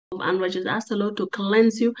unrighteousness. Ask the Lord to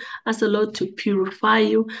cleanse you. Ask the Lord to purify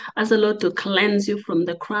you. Ask the Lord to cleanse you from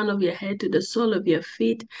the crown of your head to the sole of your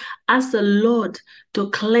feet. Ask the Lord to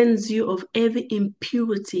cleanse you of every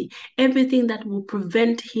impurity, everything that will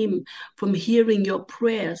prevent him from hearing your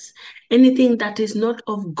prayers. Anything that is not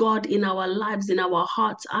of God in our lives, in our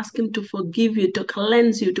hearts, ask him to forgive you, to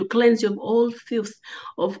cleanse you of all filth,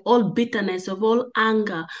 of all bitterness, of all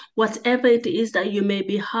anger, whatever it is that you may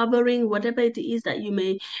be harboring, whatever it is that you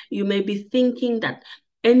may be thinking that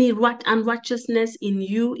any unrighteousness in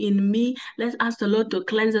you, in me, let's ask the Lord to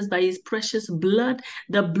cleanse us by his precious blood,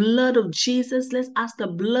 the blood of Jesus. Let's ask the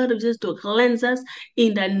blood of Jesus to cleanse us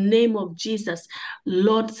in the name of Jesus.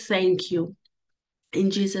 Lord, thank you. In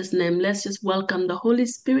Jesus' name, let's just welcome the Holy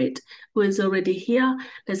Spirit who is already here.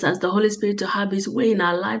 Let's ask the Holy Spirit to have his way in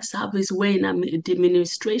our lives, have his way in our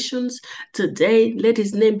administrations today. Let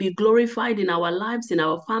his name be glorified in our lives, in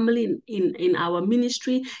our family, in our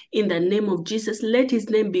ministry. In the name of Jesus, let his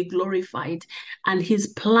name be glorified and his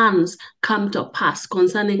plans come to pass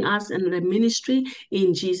concerning us and the ministry.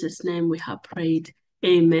 In Jesus' name we have prayed.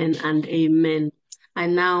 Amen and amen. I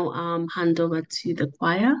now hand over to the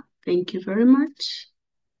choir. Thank you very much.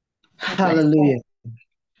 Hallelujah.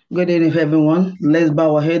 Good evening, everyone. Let's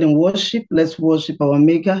bow our head and worship. Let's worship our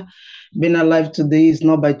Maker. Being alive today is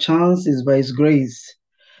not by chance, it's by his grace.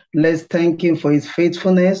 Let's thank him for his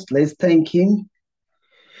faithfulness. Let's thank him.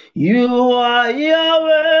 You are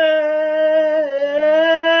Yahweh.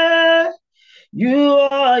 You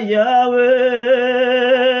are Yahweh.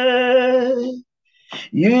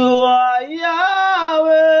 You are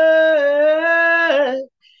Yahweh.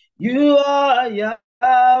 You are Yahweh.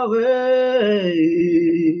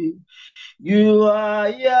 You are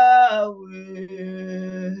Yahweh,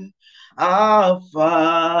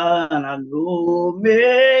 Alpha and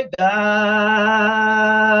Omega.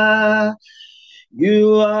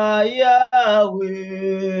 You are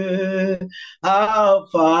Yahweh,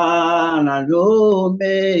 Alpha and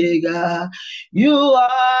Omega. You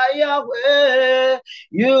are Yahweh.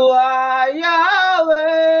 You are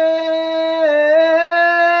Yahweh.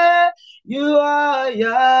 You are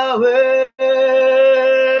Yahweh.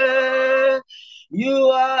 You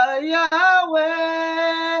are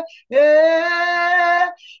Yahweh.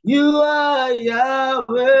 You are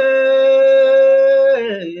Yahweh.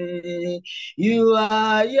 You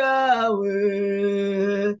are Yahweh.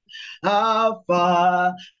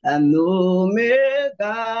 Alpha and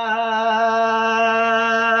Omega.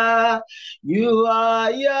 You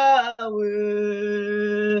are Yahweh.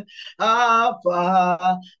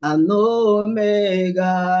 Alpha and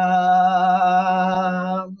Omega.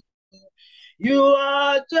 You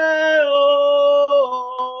are Jehovah.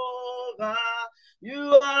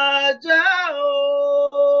 You are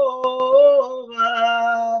Jehovah.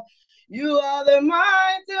 You are the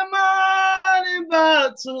mighty man in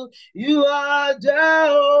battle. You are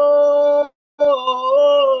Jehovah.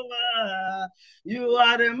 You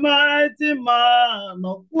are the mighty man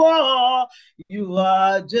of war. You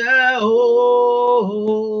are Jehovah.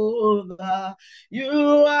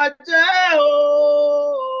 You are Jehovah.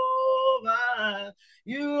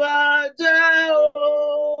 You are Jehovah.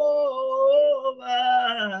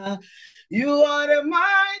 You are the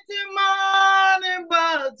mighty man in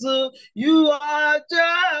battle. You are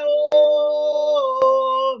Jehovah.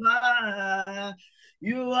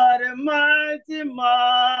 You are the mighty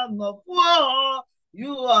man of war.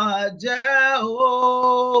 You are Jehovah.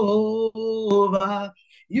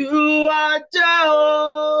 You are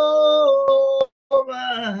Jehovah.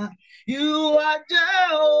 You are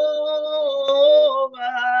Jehovah.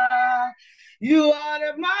 You are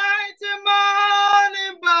the mighty man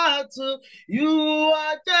in battle. You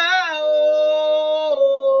are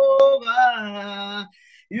Jehovah.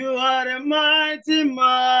 You are the mighty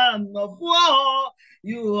man of war.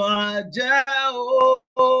 You are Jehovah.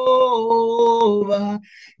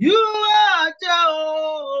 You are Jehovah.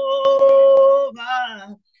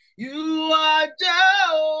 You are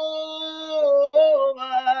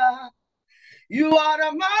Jehovah. You are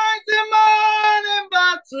the mighty man in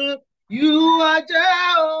battle. You are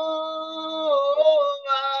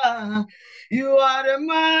Jehovah. You are the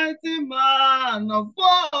mighty man of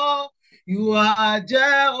war. You are Jehovah.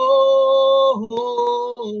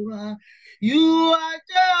 You are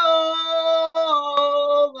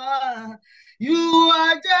Jehovah. You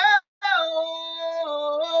are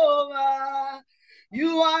Jehovah.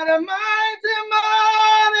 You are the mighty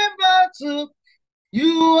man in battle.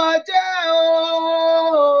 You are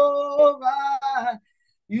Jehovah.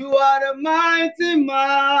 You are the mighty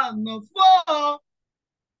man of war.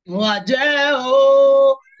 You are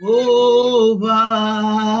Jehovah. over.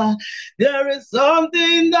 There is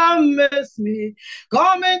something that makes me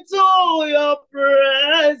come into your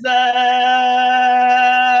presence,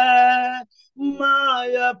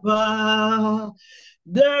 my Abba.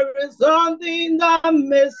 There is something that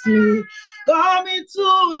makes me come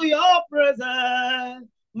into your presence,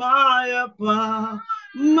 my Abba,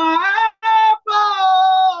 my Abba,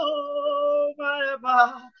 oh, my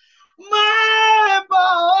Abba. My Abba,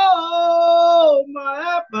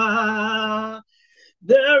 my Abba,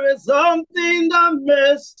 there is something that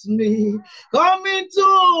makes me come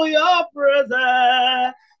into your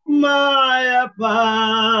presence, my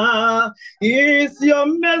Abba. It's your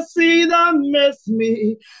mercy that makes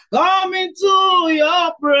me come into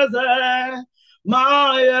your presence,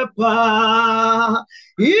 my Abba.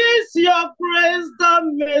 It's your grace that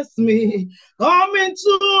makes me come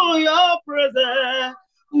into your presence,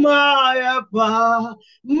 my Abba,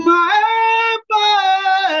 my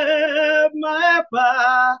Abba, my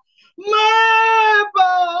Abba, my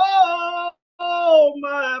Abba, oh,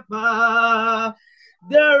 my Abba.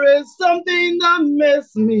 There is something that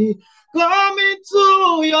makes me come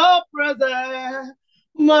into your presence,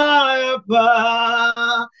 my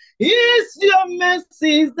Abba. It's your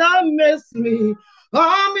mercies that makes me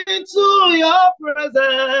come into your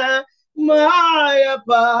presence, my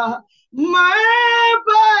Abba. My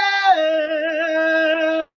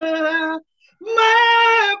Abba,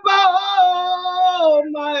 my Abba, oh,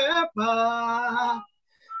 my Abba.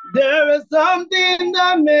 There is something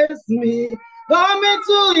that makes me come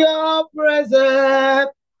into your presence,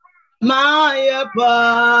 my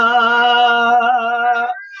Abba.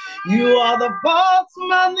 You are the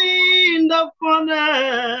sportsman in the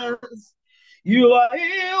furnace. You are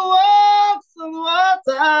he walks on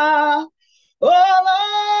water.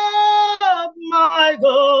 Oh Lord, my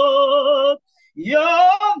God, your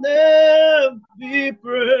name be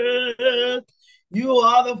praised. You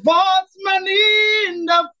are the sportsman in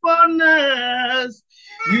the furnace.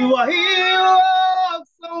 You are he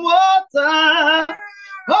walks on water.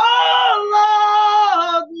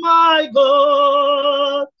 Oh Lord, my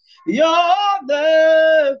God, your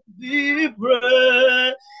name be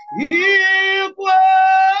praised. Igwe,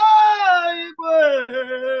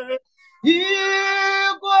 Igwe,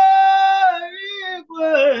 Igwe,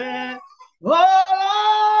 oh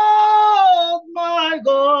Lord, my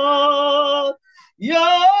God,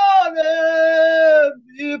 your name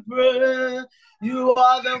be praised. You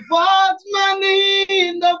are the fourth man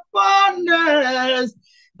in the furnace.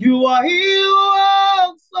 You are he who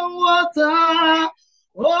walks on water.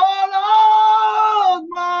 Oh Lord,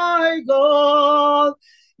 my God,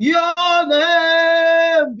 your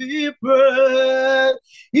name be praised.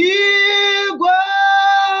 Igwe,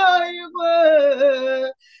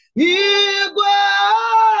 Igwe, Igwe,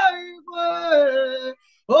 Igwe.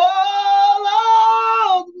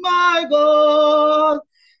 Oh Lord, my God,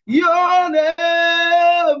 your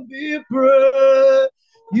name be praised.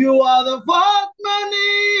 You are the fourth man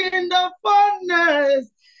in the furnace.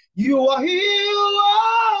 You are he who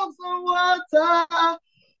walks on water.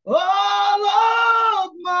 Oh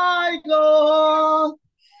Lord, my God,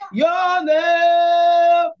 your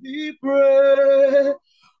name be praised.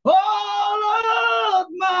 Oh Lord,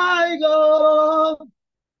 my God,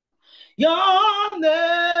 your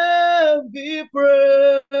name be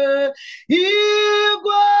praised.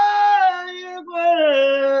 Igwe,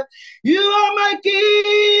 Igwe, you are my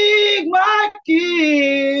king, my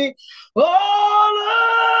king. Oh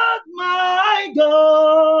Lord, my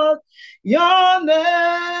God, your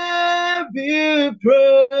name be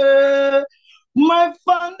praised. My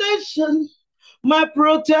foundation, my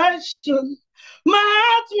protection,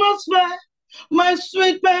 my atmosphere, my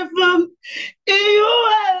sweet perfume, in you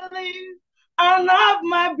I live and have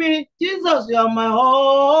my being. Jesus, you are my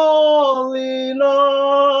holy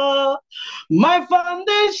Lord. My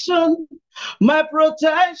foundation, my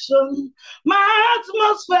protection, my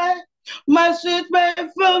atmosphere, my sweet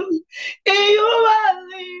perfume, in you I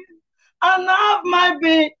live and have my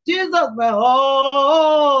being. Jesus, my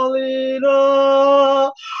holy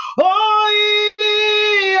Lord. Oh,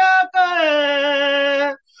 yeah,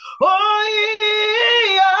 oh,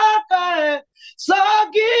 yeah,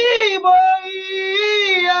 Sagibo,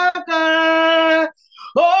 yeah,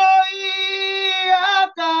 oh,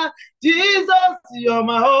 yeah, Jesus, you're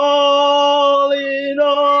my holy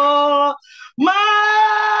Lord,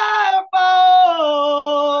 my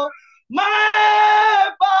power, my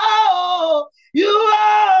power, you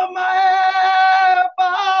are my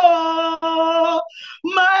power,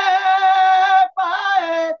 my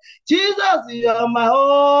power, Jesus, you're my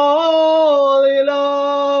holy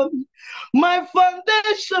Lord, my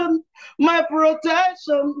foundation, my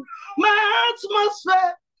protection, my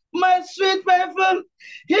atmosphere, my sweet perfume.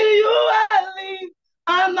 In you I live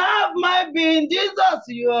and have my being. Jesus,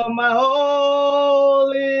 you are my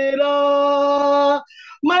holy Lord,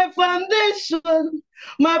 my foundation,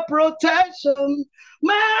 my protection,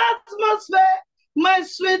 my atmosphere, my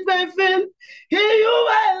sweet perfume. In you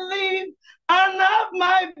I live and have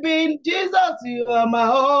my being. Jesus, you are my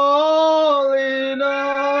holy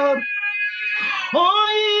Lord. Oh,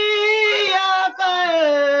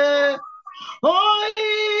 yeah, oh,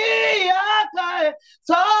 yeah,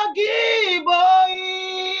 Sagi boy,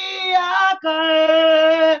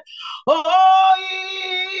 oh,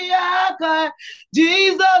 yeah,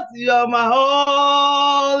 Jesus, you're my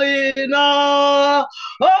holy Lord.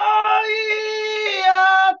 Oh,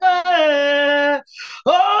 yeah,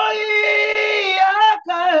 oh,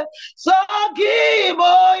 yeah, Sagi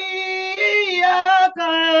boy,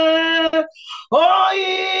 oh,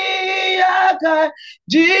 yeah,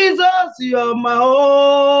 Jesus, you're my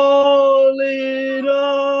holy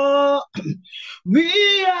Lord. We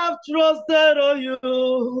have trusted on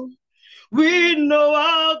you. We know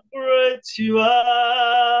how great you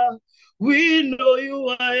are. We know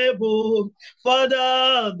you are able.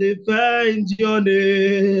 Father, defend your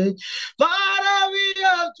name. Father, we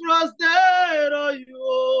have trusted on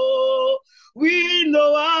you. We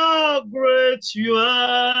know how great you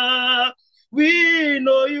are. We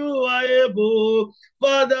know you are able.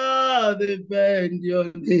 Father, defend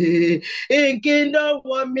your name. In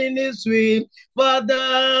Kingdomway Ministry,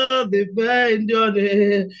 Father, defend your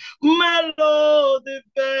name. My Lord,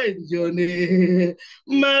 defend your name.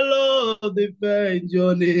 My Lord, defend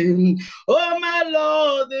your name. Oh, my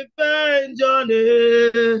Lord, defend your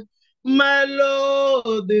name. My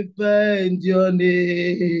Lord, defend your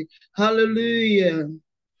name. Hallelujah.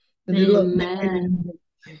 Amen.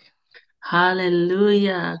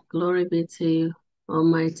 Hallelujah. Glory be to you,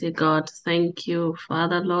 Almighty God. Thank you,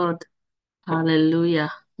 Father Lord.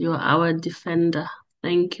 Hallelujah. You are our defender.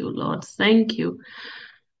 Thank you, Lord. Thank you.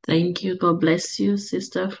 Thank you. God bless you,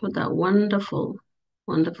 sister, for that wonderful,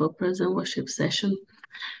 wonderful praise and worship session.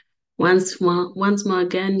 Once more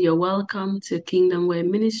again, you're welcome to Kingdomway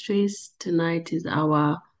Ministries. Tonight is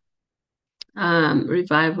our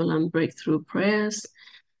revival and breakthrough prayers.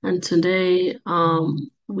 And today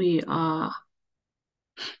we are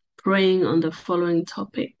praying on the following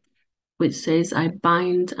topic, which says, I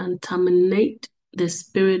bind and terminate the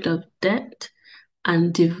spirit of death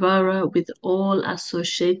and devour with all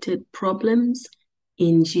associated problems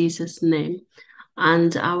in Jesus' name.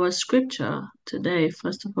 And our scripture today,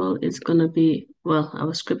 first of all, is going to be,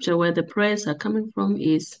 our scripture where the prayers are coming from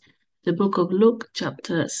is the book of Luke,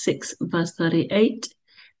 chapter 6, verse 38,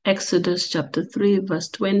 Exodus chapter 3, verse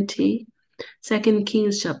 20, 2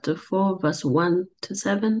 Kings chapter 4, verse 1 to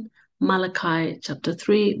 7, Malachi chapter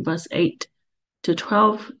 3, verse 8 to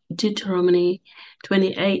 12, Deuteronomy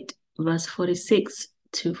 28, verse 46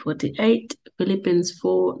 to 48, Philippians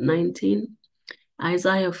 4:19,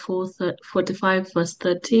 Isaiah 45, verse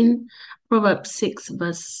 13, Proverbs 6,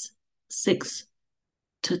 verse 6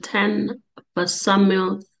 to 10, 1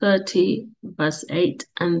 Samuel 30, verse 8,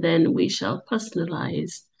 and then we shall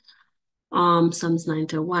personalize Psalms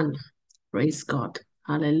 91. Praise God.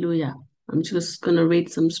 Hallelujah. I'm just going to read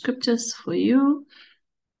some scriptures for you.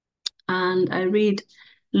 And I read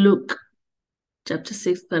Luke chapter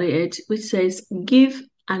 6, 38, which says, Give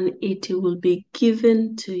and it will be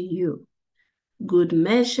given to you. Good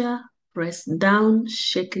measure, pressed down,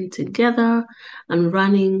 shaken together, and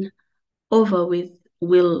running over with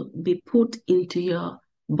will be put into your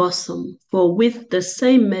bosom. For with the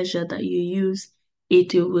same measure that you use,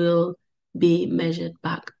 it will be measured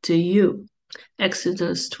back to you.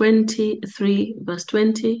 Exodus 23, verse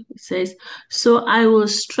 20, it says, So I will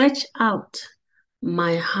stretch out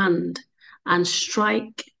my hand and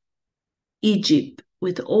strike Egypt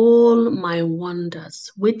with all my wonders,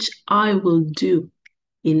 which I will do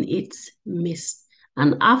in its midst.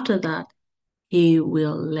 And after that, he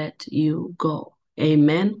will let you go.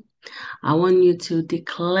 Amen. I want you to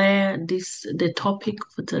declare the topic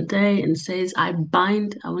for today and says, I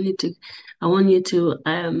bind. I want you to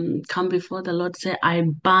come before the Lord, say, I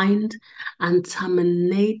bind and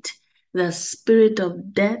terminate the spirit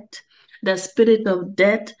of death,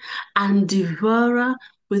 and devourer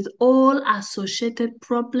with all associated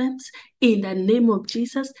problems in the name of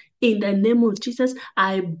Jesus. In the name of Jesus,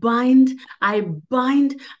 I bind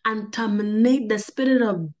and terminate the spirit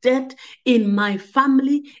of death in my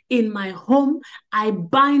family, in my home. I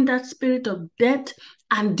bind that spirit of death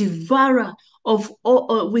and devourer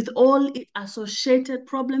with all associated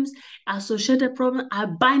problems. I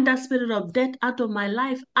bind that spirit of death out of my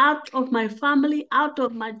life, out of my family, out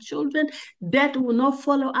of my children. Death will not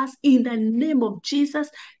follow us in the name of Jesus.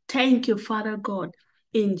 Thank you, Father God.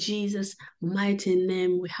 In Jesus' mighty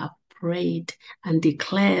name, we have prayed and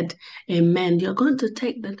declared, amen. You're going to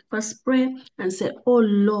take the first prayer and say, oh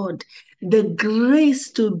Lord, the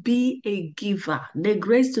grace to be a giver, the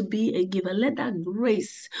grace to be a giver. Let that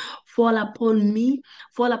grace fall upon me,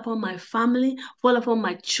 fall upon my family, fall upon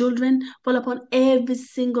my children, fall upon every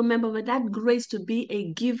single member of it. That grace to be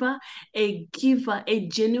a giver, a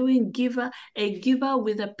genuine giver, a giver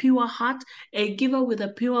with a pure heart, a giver with a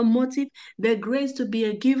pure motive, the grace to be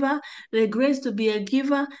a giver, the grace to be a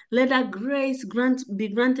giver. Let that grace be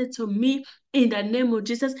granted to me in the name of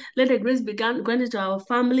Jesus. Let the grace be granted to our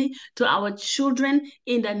family, to our children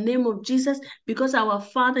in the name of Jesus, because our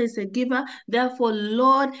Father is a giver. Therefore,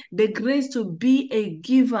 Lord, the grace to be a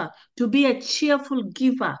giver, to be a cheerful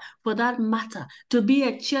giver for that matter, to be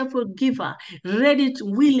a cheerful giver, ready to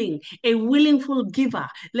willing, a willingful giver.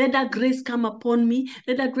 Let that grace come upon me.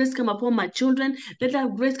 Let that grace come upon my children. Let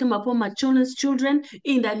that grace come upon my children's children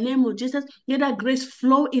in the name of Jesus. Let that grace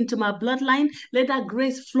flow into my bloodline. Let that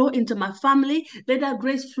grace flow into my family. Let that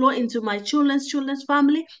grace flow into my children's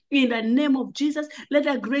family in the name of Jesus. Let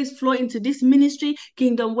that grace flow into this ministry,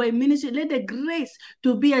 Kingdomway ministry. Let the grace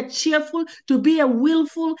to be a cheerful, to be a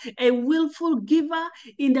willful giver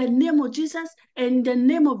in the name of Jesus. And in the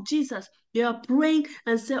name of Jesus, you are praying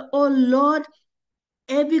and say, oh Lord,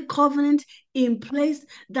 every covenant in place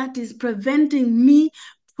that is preventing me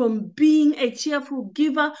from being a cheerful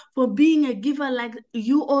giver, from being a giver like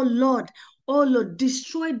you, oh Lord. Oh Lord,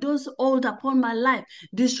 destroy those hold upon my life.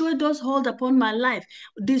 Destroy those hold upon my life.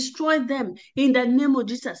 Destroy them in the name of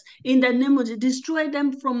Jesus. In the name of Jesus, destroy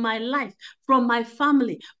them from my life, from my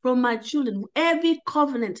family, from my children. Every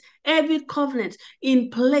covenant in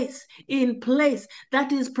place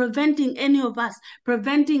that is preventing any of us,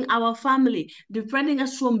 preventing our family, preventing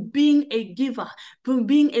us from being a giver, from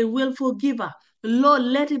being a willful giver. Lord,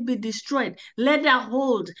 let it be destroyed. Let that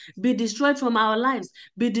hold be destroyed from our lives,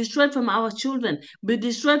 be destroyed from our children, be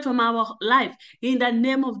destroyed from our life. In the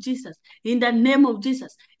name of Jesus, in the name of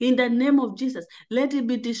Jesus, in the name of Jesus, let it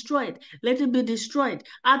be destroyed. Let it be destroyed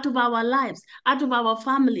out of our lives, out of our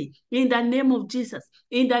family. In the name of Jesus,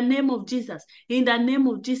 in the name of Jesus, in the name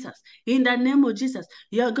of Jesus, in the name of Jesus.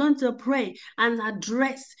 You're going to pray and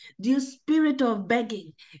address the spirit of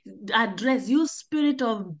begging. Address you spirit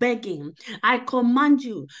of begging. I command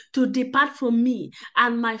you to depart from me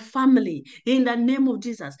and my family in the name of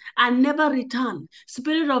Jesus and never return.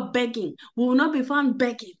 Spirit of begging, we will not be found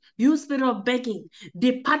begging. You spirit of begging,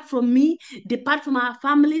 depart from me, depart from our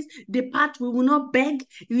families, depart. We will not beg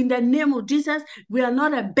in the name of Jesus. We are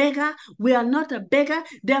not a beggar. We are not a beggar.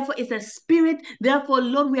 Therefore, it's a spirit. Therefore,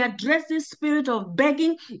 Lord, we address this spirit of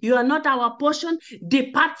begging. You are not our portion.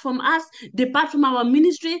 Depart from us. Depart from our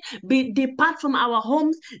ministry. Depart from our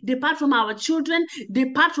homes. Depart from our children.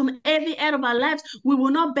 Depart from every area of our lives. We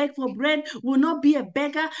will not beg for bread. We will not be a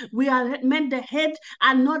beggar. We are meant the head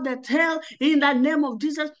and not the tail. In the name of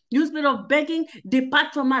Jesus, you spirit of begging,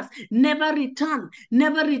 depart from us. Never return.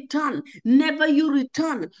 Never return. Never you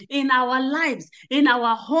return in our lives, in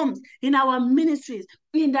our homes, in our ministries.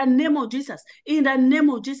 In the name of Jesus. In the name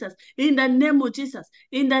of Jesus. In the name of Jesus.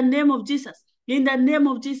 In the name of Jesus. In the name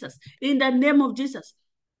of Jesus. In the name of Jesus.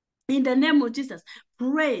 In the name of Jesus,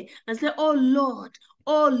 pray and say, oh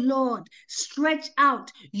Lord, stretch out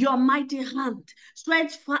your mighty hand.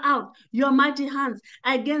 Stretch out your mighty hands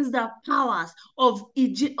against the powers of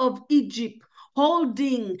Egypt,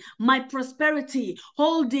 holding my prosperity,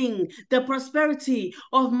 holding the prosperity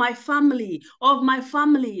of my family,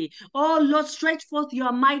 Oh Lord, stretch forth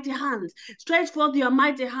your mighty hand. Stretch forth your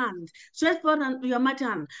mighty hand. Stretch forth your mighty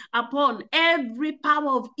hand upon every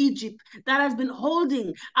power of Egypt that has been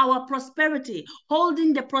holding our prosperity,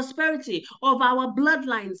 holding the prosperity of our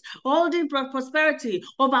bloodlines, holding the prosperity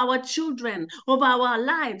of our children, of our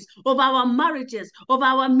lives, of our marriages, of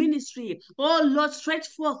our ministry. Oh Lord, stretch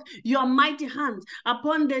forth your mighty hand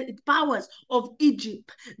upon the powers of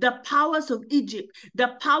Egypt, the powers of Egypt,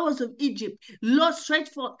 the powers of Egypt. Lord, stretch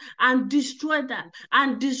forth and destroy them,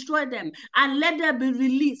 and let there be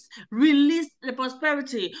release the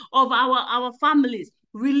prosperity of our families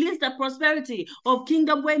Release the prosperity of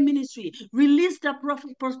Kingdomway ministry. Release the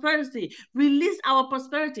prosperity. Release our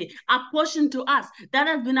prosperity, apportioned to us, that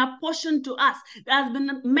has been apportioned to us, that has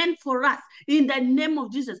been meant for us. In the name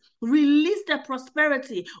of Jesus, release the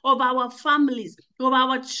prosperity of our families, of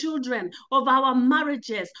our children, of our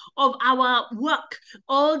marriages, of our work,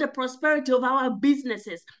 all the prosperity of our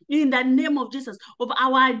businesses. In the name of Jesus, of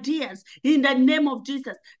our ideas. In the name of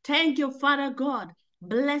Jesus. Thank you, Father God.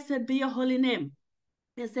 Blessed be your holy name.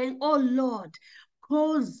 They're saying, oh Lord,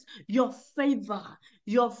 cause your favor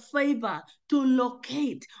to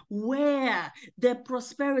locate where the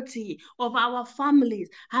prosperity of our families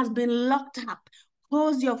has been locked up.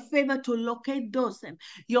 Cause your favor to locate those.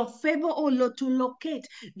 Your favor, oh Lord, to locate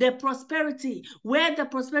the prosperity, where the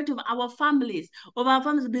prosperity of our families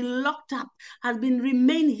has been locked up, has been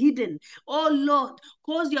remained hidden. Oh Lord,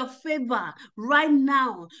 cause your favor right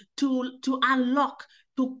now to unlock,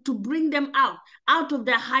 to bring them out of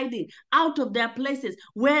their hiding, out of their places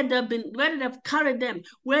where they've carried them,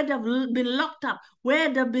 where they've been locked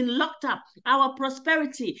up, our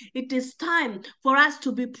prosperity. It is time for us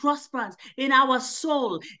to be prosperous in our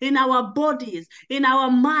soul, in our bodies, in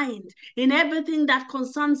our mind, in everything that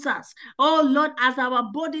concerns us. Oh Lord, as our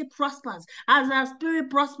body prospers, as our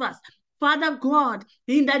spirit prospers, Father God,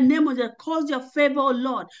 in the name of Jesus, cause your favor, oh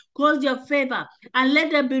Lord, cause your favor, and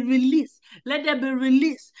let there be release. Let there be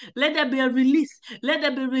release. Let there be a release. Let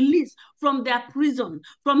there be release from their prison,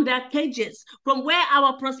 from their cages, from where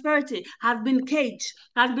our prosperity has been caged,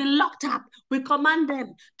 has been locked up. We command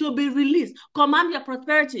them to be released. Command your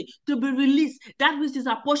prosperity to be released. That which is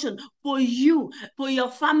a portion for you, for your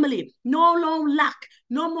family. No lack,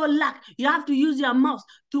 no more lack. You have to use your mouth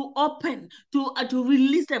to open, to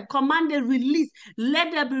release them. Command a release.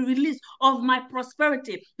 Let there be release of my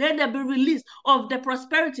prosperity. Let there be release of the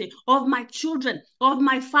prosperity of my children, of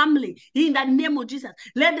my family. In the name of Jesus,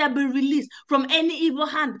 let there be release from any evil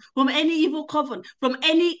hand, from any evil covenant, from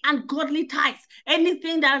any ungodly ties,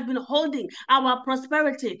 anything that has been holding our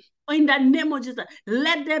prosperity. In the name of Jesus,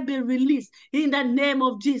 let there be release. In the name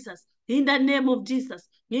of Jesus. In the name of Jesus.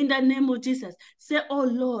 In the name of Jesus, say, oh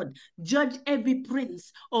Lord, judge every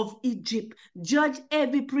prince of Egypt. Judge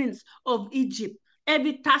every prince of Egypt.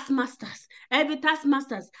 Every taskmasters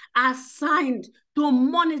assigned to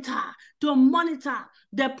monitor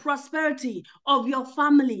the prosperity of your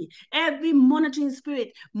family. Every monitoring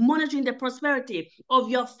spirit monitoring the prosperity of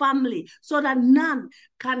your family, so that none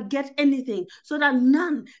can get anything, so that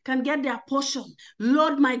none can get their portion.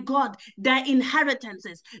 Lord my God, their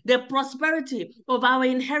inheritances, the prosperity of our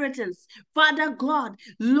inheritance. Father God,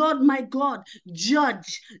 Lord my God,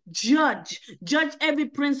 judge every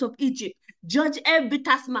prince of Egypt. Judge every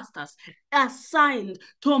taskmasters assigned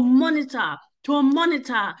to monitor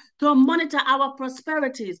our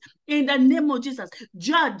prosperities. In the name of Jesus,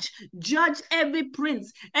 judge every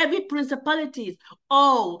prince, every principalities,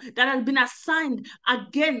 all that has been assigned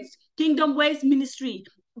against Kingdomway's ministry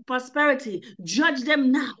prosperity. Judge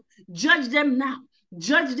them now. Judge them now.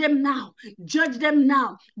 Judge them now. Judge them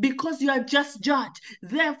now, because you are just judge.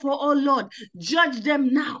 Therefore, oh Lord, judge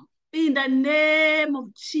them now. In the name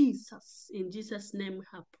of Jesus. In Jesus' name we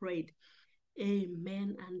have prayed.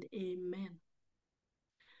 Amen and amen.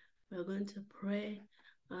 We're going to pray.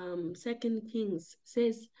 2 Kings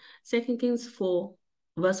 4,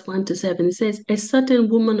 verse 1 to 7. It says, a certain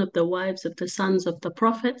woman of the wives of the sons of the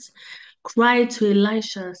prophets cried to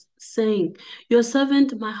Elisha, saying, your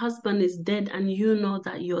servant, my husband, is dead, and you know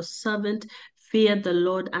that your servant feared the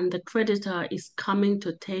Lord, and the creditor is coming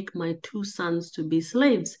to take my 2 sons to be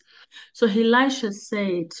slaves. So Elisha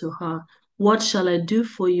said to her, what shall I do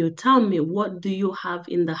for you? Tell me, what do you have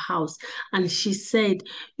in the house? And she said,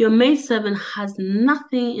 your maidservant has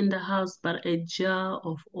nothing in the house but a jar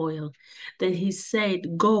of oil. Then he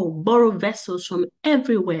said, go, borrow vessels from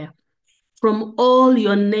everywhere, from all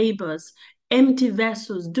your neighbors, empty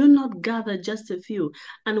vessels. Do not gather just a few.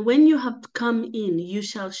 And when you have come in, you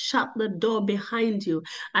shall shut the door behind you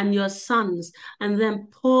and your sons, and then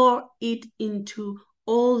pour it into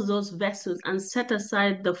all those vessels and set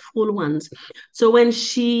aside the full ones. So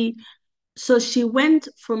she went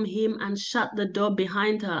from him and shut the door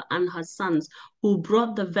behind her and her sons, who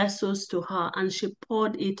brought the vessels to her, and she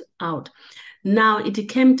poured it out. Now it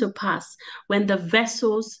came to pass, when the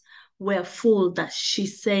vessels were full, that she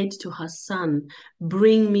said to her son,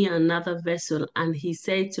 bring me another vessel. And he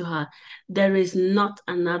said to her, there is not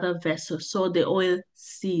another vessel. So the oil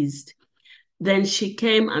ceased. Then she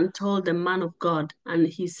came and told the man of God, and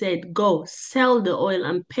he said, go, sell the oil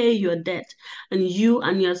and pay your debt, and you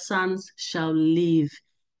and your sons shall live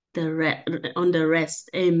on the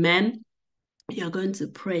rest. Amen. you're going to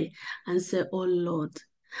pray and say, oh Lord,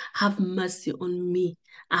 have mercy on me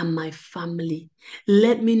and my family.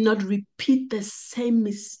 Let me not repeat the same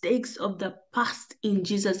mistakes of the past in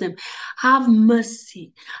Jesus' name. Have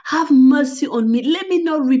mercy. Have mercy on me. Let me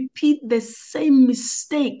not repeat the same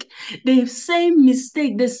mistake, the same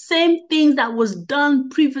things that was done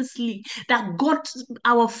previously that got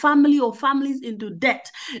our family or families into debt.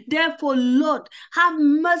 Therefore, Lord, have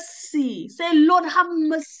mercy. Say, Lord, have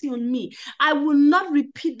mercy on me. I will not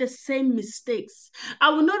repeat the same mistakes. I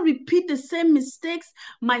will not repeat the same mistakes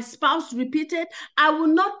my spouse repeated. I will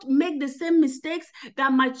not make the same mistakes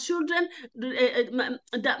that my children will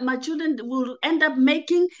end up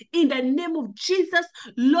making in the name of Jesus.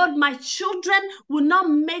 Lord, my children will not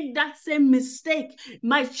make that same mistake.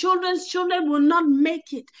 My children's children will not make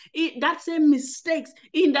that same mistakes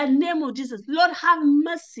in the name of Jesus. Lord, have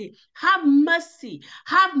mercy. Have mercy.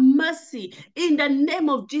 Have mercy in the name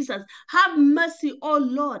of Jesus. Have mercy, oh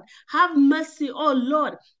Lord. Have mercy, oh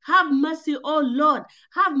Lord. Have mercy, oh Lord.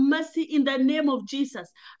 Have mercy in the name of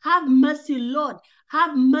Jesus. Have mercy, Lord.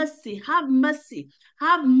 Have mercy. Have mercy.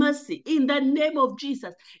 Have mercy in the name of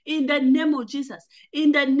Jesus. In the name of Jesus.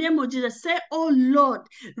 In the name of Jesus. Say, oh Lord,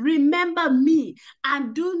 remember me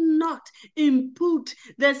and do not impute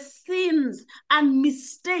the sins and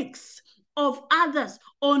mistakes of others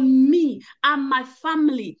on me and my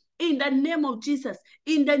family. In the name of Jesus,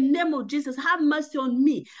 in the name of Jesus, have mercy on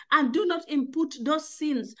me and do not impute those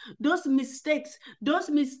sins, those mistakes.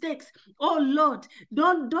 Oh Lord,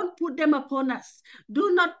 don't put them upon us.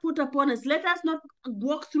 Do not put upon us. Let us not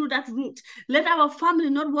walk through that route. Let our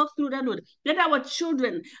family not walk through that route. Let our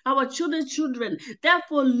children's children.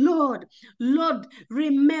 Therefore, Lord,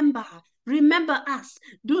 remember us.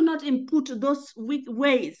 Do not impute those weak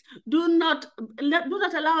ways. Do not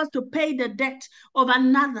allow us to pay the debt of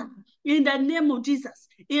another in the name of Jesus.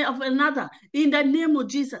 In the name of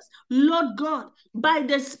Jesus. Lord God, by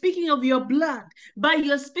the speaking of your blood,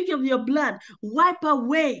 wipe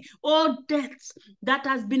away all debts that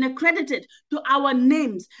has been accredited to our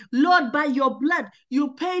names. Lord, by your blood,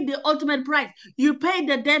 you paid the ultimate price. You paid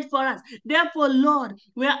the debt for us. Therefore, Lord,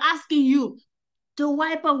 we are asking you to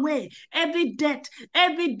wipe away every debt,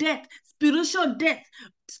 spiritual debt,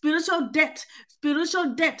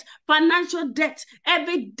 financial debt,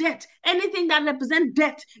 every debt, anything that represents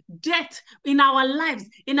debt in our lives,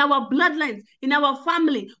 in our bloodlines, in our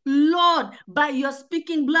family. Lord, by your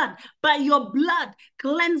speaking blood, by your blood,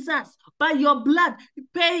 cleanse us. By your blood,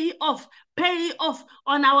 pay off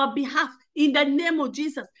on our behalf in the name of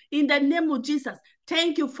Jesus. In the name of Jesus.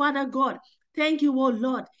 Thank you, Father God. Thank you, oh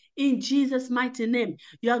Lord. In Jesus' mighty name,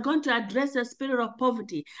 you are going to address the spirit of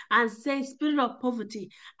poverty and say, spirit of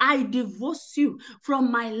poverty, I divorce you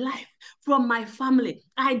from my life, from my family.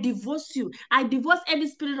 I divorce you. I divorce any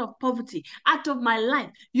spirit of poverty out of my life.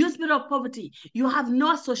 You spirit of poverty, you have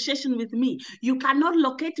no association with me. You cannot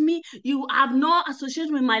locate me. You have no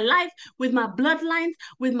association with my life, with my bloodlines,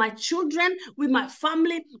 with my children, with my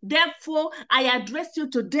family. Therefore, I address you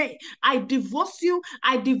today. I divorce you.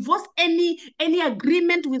 I divorce any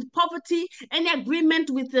agreement with poverty, any agreement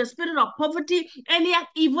with the spirit of poverty, any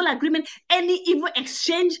evil agreement, any evil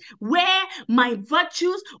exchange where our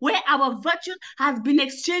virtues has been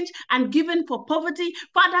exchanged and given for poverty.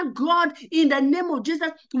 Father God, in the name of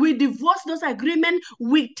Jesus, we divorce those agreements,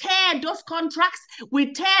 we tear those contracts, we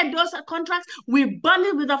burn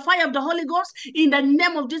it with the fire of the Holy Ghost in the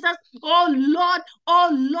name of Jesus. Oh Lord,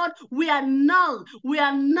 we annul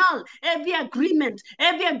every agreement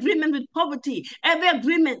with poverty, every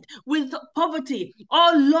agreement with poverty.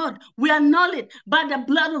 Oh Lord, we annul it by the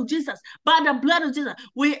blood of Jesus. By the blood of Jesus,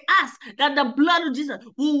 we ask that the blood of Jesus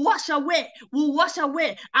will wash away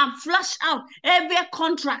and flush out every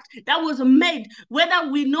contract that was made,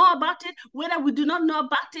 whether we know about it, whether we do not know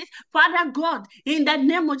about it. Father God, in the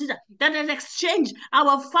name of Jesus, that has exchanged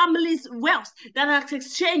our family's wealth, that has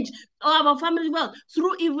exchanged our family's wealth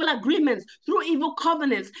through evil agreements, through evil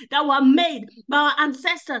covenants that were made by our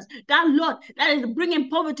ancestors. That Lord, that is bringing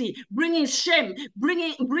poverty, bringing shame,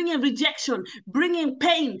 bringing rejection, bringing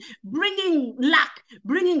pain, bringing lack,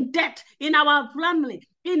 bringing debt in our family.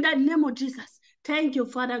 In the name of Jesus. Thank you,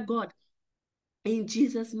 Father God. In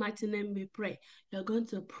Jesus' mighty name we pray. You're going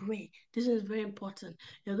to pray. This is very important.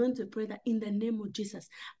 You're going to pray that in the name of Jesus,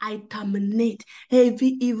 I terminate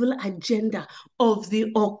every evil agenda of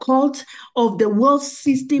the occult, of the world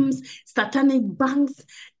systems, satanic banks,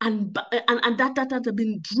 and that has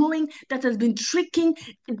been drawing, that has been tricking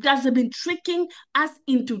us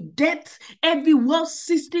into debt. Every world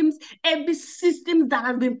systems, every system that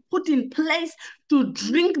has been put in place to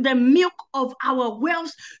drink the milk of our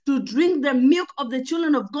wealth, to drink the milk of the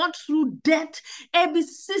children of God through debt, every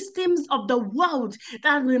systems of the world that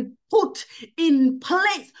have been put in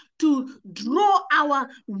place to draw our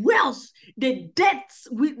wealth, the debts,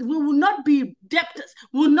 we will not be debtors,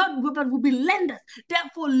 but will be lenders.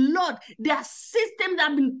 Therefore, Lord, there are systems that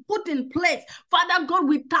have been put in place. Father God,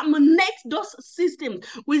 we terminate those systems.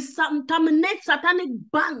 We terminate satanic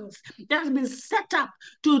banks that has been set up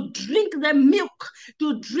to drink the milk,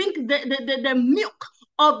 to drink the milk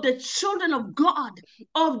of the children of God,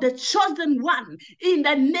 of the chosen one, in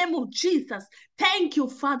the name of Jesus. Thank you,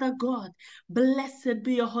 Father God. Blessed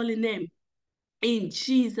be your holy name. In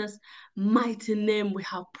Jesus' mighty name we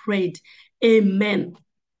have prayed. Amen.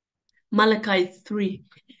 Malachi 3.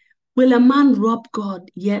 Will a man rob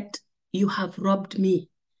God? Yet you have robbed me.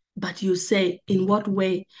 But you say, in what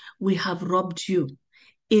way we have robbed you?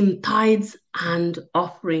 In tithes and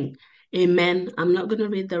offering. Amen. I'm not going to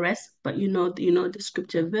read the rest, but you know the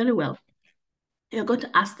scripture very well. You're going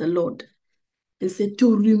to ask the Lord and say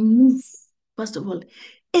to remove, first of all,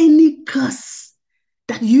 any curse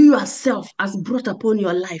that you yourself has brought upon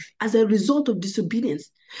your life as a result of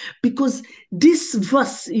disobedience. Because this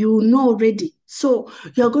verse you know already. So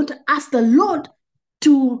you're going to ask the Lord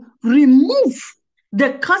to remove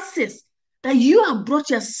the curses that you have brought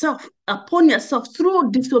yourself upon yourself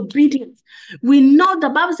through disobedience. We know the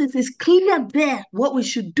Bible says it's clear there what we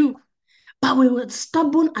should do, but we were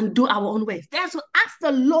stubborn and do our own ways. Therefore, ask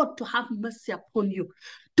the Lord to have mercy upon you,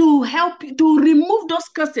 to help you, to remove those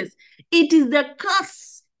curses. It is the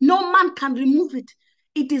curse. No man can remove it.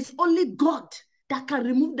 It is only God that can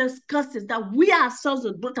remove those curses that we ourselves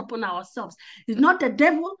have brought upon ourselves. It's not the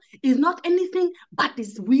devil, it's not anything, but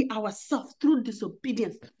it's we ourselves through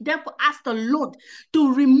disobedience. Therefore, ask the Lord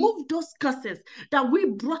to remove those curses that we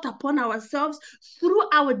brought upon ourselves through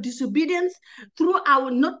our disobedience, through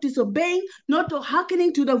our not disobeying, not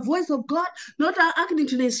hearkening to the voice of God, not hearkening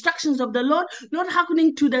to the instructions of the Lord, not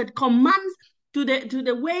hearkening to the commands, to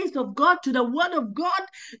the ways of God, to the word of God,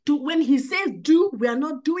 to when he says do, we are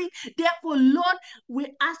not doing. Therefore, Lord, we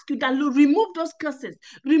ask you that, Lord, remove those curses.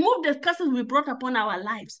 Remove the curses we brought upon our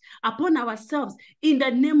lives, upon ourselves, in the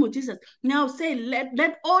name of Jesus. Now say,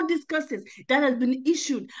 let all these curses that has been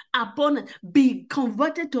issued upon us be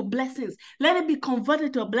converted to blessings. Let it be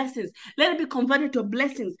converted to blessings. Let it be converted to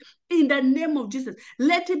blessings. In the name of Jesus,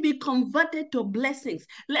 let it be converted to blessings.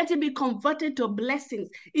 Let it be converted to blessings.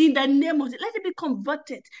 In the name of Jesus, let it be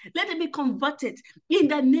converted. Let it be converted. In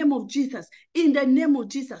the name of Jesus. In the name of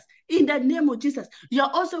Jesus. In the name of Jesus. You're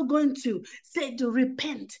also going to say to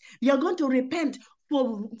repent. You're going to repent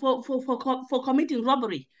for committing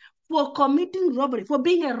robbery. For committing robbery. For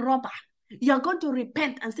being a robber. You're going to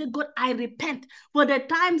repent and say, God, I repent for the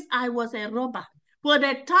times I was a robber, for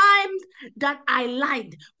the times that I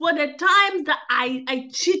lied, for the times that I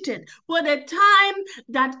cheated, for the time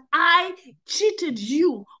that I cheated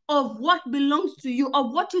you of what belongs to you,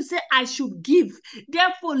 of what you say I should give.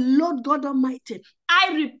 Therefore, Lord God Almighty,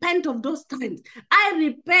 I repent of those times. I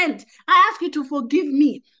repent. I ask you to forgive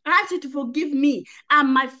me. I ask you to forgive me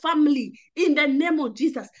and my family in the name of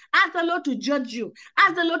Jesus. Ask the Lord to judge you.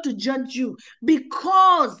 Ask the Lord to judge you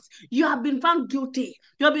because you have been found guilty.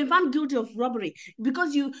 You have been found guilty of robbery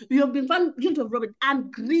because you have been found guilty of robbery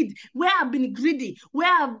and greed. Where I've been greedy,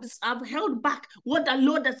 where I've held back what the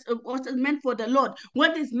Lord what is meant for the Lord,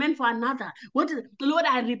 what is meant for another. What is the Lord?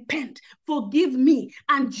 I repent. Forgive me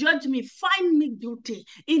and judge me. Find me guilty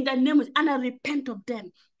in the name of, and I repent of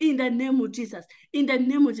them in the name of Jesus. In the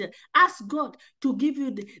name of Jesus, ask God to give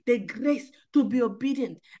you the grace to be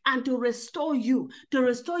obedient and to restore you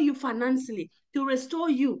financially, to restore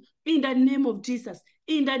you in the name of Jesus.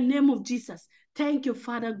 In the name of Jesus. Thank you,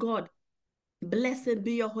 Father God. Blessed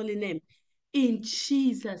be your holy name. In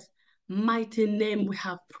Jesus' mighty name we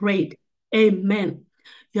have prayed. Amen.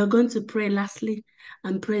 You're going to pray lastly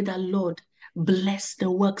and pray that, Lord, bless the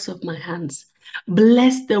works of my hands.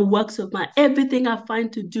 Bless the works of my everything I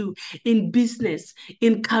find to do in business,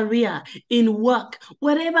 in career, in work,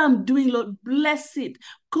 whatever I'm doing, Lord, bless it.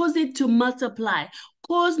 Cause it to multiply.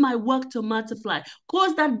 Cause my work to multiply.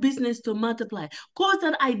 Cause that business to multiply. Cause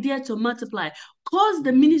that idea to multiply. Cause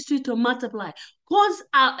the ministry to multiply. Cause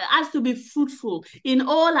us to be fruitful in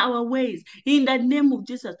all our ways. In the name of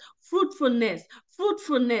Jesus. Fruitfulness,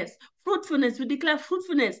 fruitfulness, fruitfulness. We declare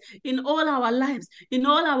fruitfulness in all our lives, in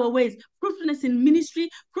all our ways. Fruitfulness in ministry,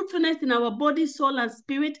 fruitfulness in our body, soul, and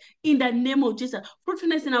spirit, in the name of Jesus.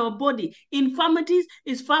 Fruitfulness in our body. Infirmities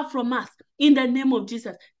is far from us, in the name of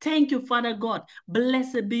Jesus. Thank you, Father God.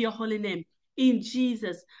 Blessed be your holy name. In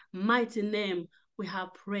Jesus' mighty name, we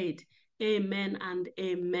have prayed. Amen and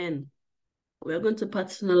amen. We're going to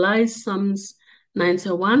personalize Psalms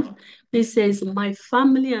 91. This says, my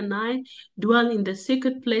family and I dwell in the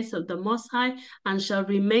secret place of the Most High and shall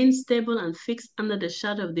remain stable and fixed under the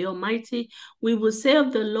shadow of the Almighty. We will say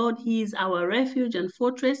of the Lord, he is our refuge and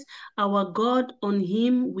fortress, our God. On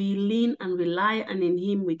him we lean and rely, and in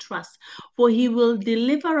him we trust. For he will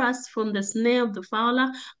deliver us from the snare of the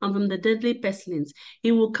fowler and from the deadly pestilence.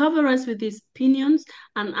 He will cover us with his pinions,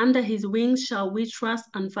 and under his wings shall we trust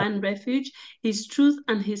and find refuge. His truth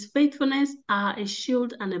and his faithfulness are a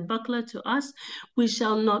shield and a buckler to us. We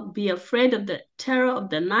shall not be afraid of the terror of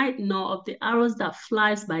the night, nor of the arrows that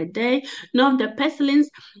flies by day, nor of the pestilence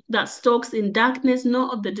that stalks in darkness,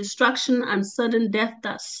 nor of the destruction and sudden death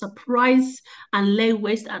that surprise and lay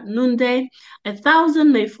waste at noonday.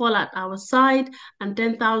 1,000 may fall at our side, and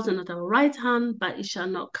 10,000 at our right hand, but it shall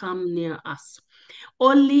not come near us.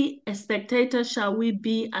 Only a spectator shall we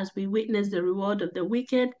be as we witness the reward of the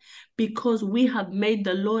wicked, because we have made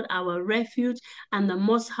the Lord our refuge and the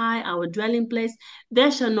Most High our dwelling place.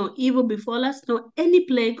 There shall no evil befall us, nor any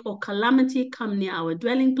plague or calamity come near our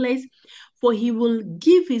dwelling place. For he will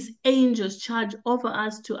give his angels charge over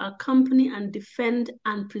us to accompany and defend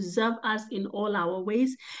and preserve us in all our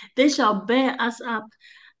ways. They shall bear us up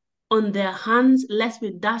on their hands, lest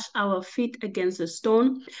we dash our feet against a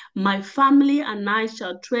stone. My family and I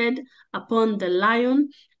shall tread upon the lion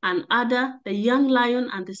and adder, the young lion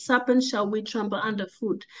and the serpent shall we trample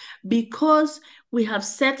underfoot. Because we have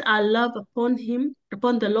set our love upon him,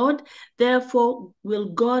 upon the Lord, therefore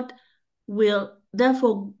God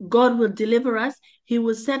will deliver us. He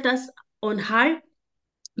will set us on high,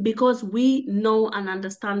 because we know and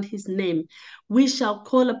understand his name. We shall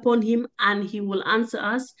call upon him and he will answer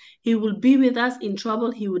us. He will be with us in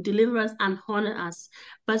trouble. He will deliver us and honor us.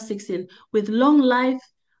 Verse 16, with long life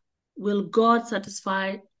will God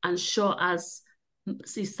satisfy and show us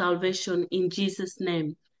his salvation in Jesus'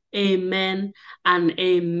 name. Amen and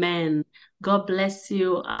amen. God bless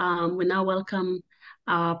you. We now welcome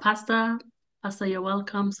our pastor. Pastor, you're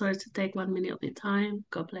welcome. Sorry to take 1 minute of your time.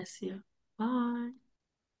 God bless you. Bye.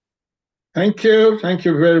 Thank you. Thank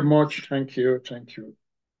you very much. Thank you. Thank you.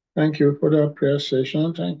 Thank you for that prayer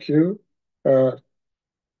session. Thank you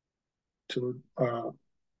to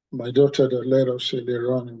my daughter that led us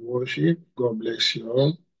earlier on in worship. God bless you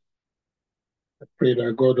all. I pray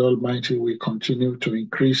that God Almighty will continue to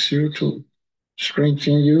increase you, to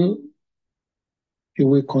strengthen you. He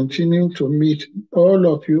will continue to meet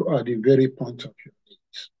all of you at the very point of your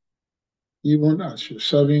needs. Even as you're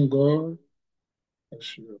serving God,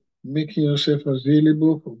 as you're making yourself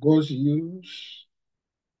available for God's use,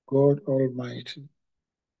 God Almighty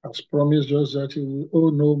has promised us that he will owe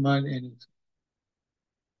no man anything.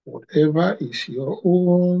 Whatever is your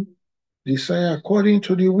own desire according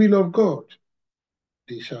to the will of God,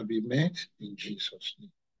 they shall be met in Jesus'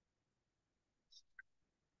 name.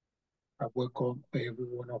 I welcome every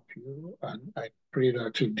one of you, and I pray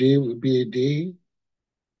that today will be a day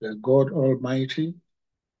that God Almighty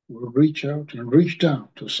will reach out and reach down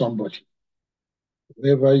to somebody.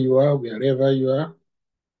 Wherever you are, wherever you are,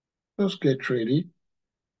 just get ready,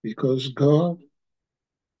 because God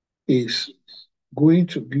is going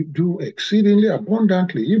to do exceedingly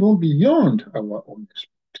abundantly, even beyond our own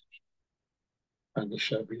expectation. And it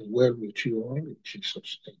shall be well with you all in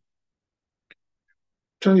Jesus' name.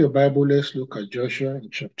 Turn your Bible, let's look at Joshua in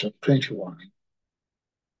chapter 21.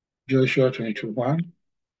 Joshua 21.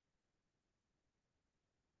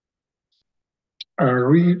 I'll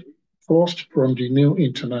read first from the New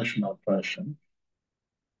International Version.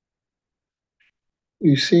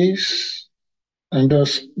 It says, and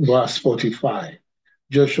that's verse 45.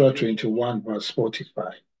 Joshua 21, verse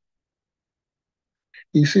 45.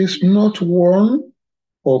 It says, not one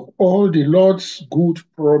of all the Lord's good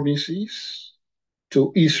promises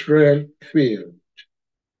to Israel failed.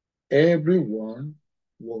 Everyone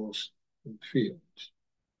was fulfilled.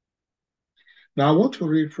 Now, I want to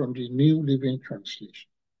read from the New Living Translation.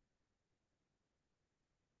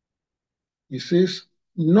 It says,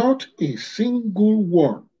 not a single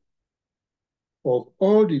one of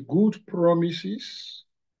all the good promises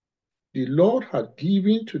the Lord had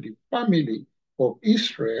given to the family of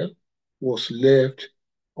Israel was left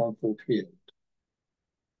unfulfilled.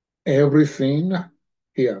 Everything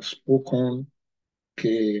he has spoken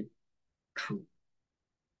came true.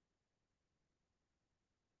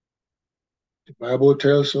 The Bible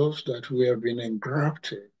tells us that we have been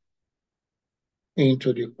engrafted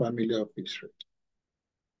into the family of Israel.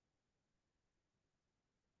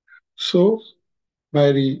 So,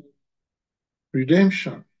 by the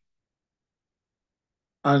redemption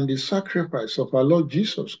and the sacrifice of our Lord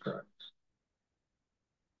Jesus Christ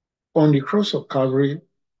on the cross of Calvary,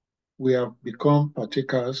 we have become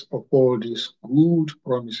partakers of all these good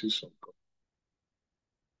promises of God.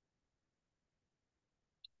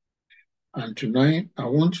 And tonight, I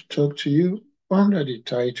want to talk to you under the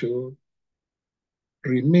title,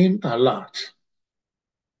 Remain Alert.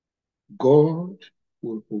 God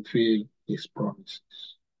will fulfill his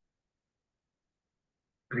promises.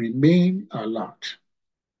 Remain alert.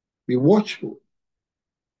 Be watchful.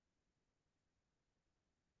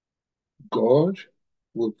 God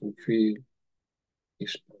will fulfill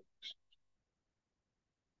his promise.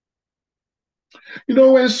 You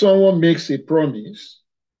know, when someone makes a promise,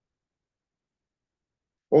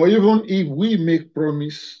 or even if we make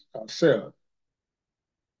promise ourselves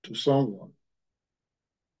to someone,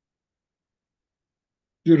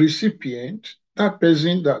 the recipient, that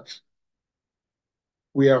person that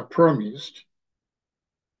we have promised,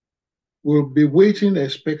 will be waiting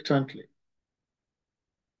expectantly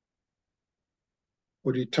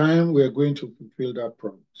for the time we are going to fulfill that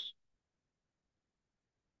promise.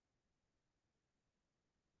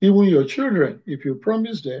 Even your children, if you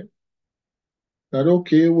promise them that,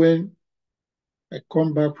 okay, when I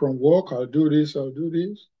come back from work, I'll do this, I'll do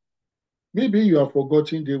this. Maybe you have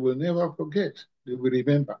forgotten, they will never forget. They will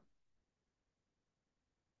remember.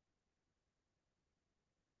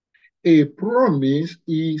 A promise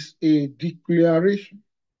is a declaration.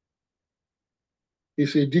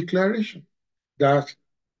 It's a declaration that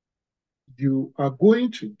you are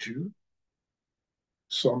going to do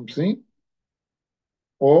something,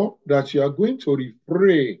 or that you are going to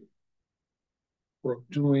refrain from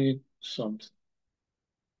doing something.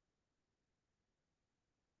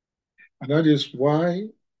 And that is why,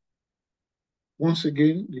 once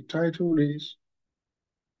again, the title is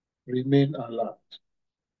Remain Alert.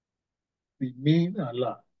 Remain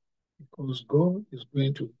alert, because God is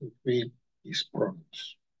going to fulfill his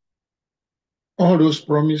promise. All those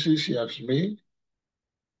promises he has made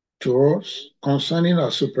to us concerning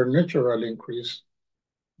our supernatural increase,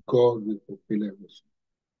 God will fulfill everything.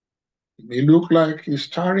 It may look like he's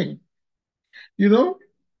tarrying. You know,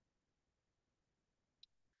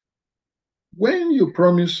 when you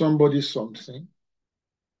promise somebody something,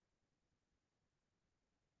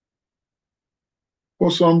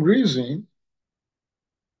 for some reason,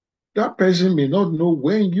 that person may not know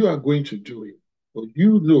when you are going to do it, but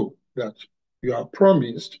you know that you are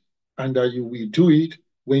promised and that you will do it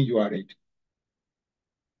when you are ready.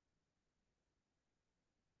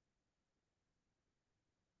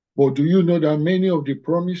 But do you know that many of the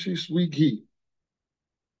promises we give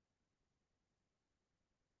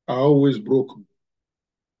are always broken?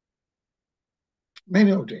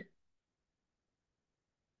 Many of them.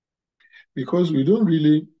 Because we don't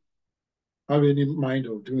really have any mind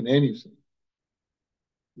of doing anything.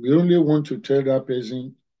 We only want to tell that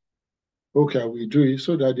person, okay, we do it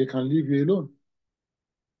so that they can leave you alone,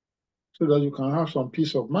 so that you can have some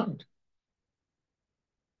peace of mind.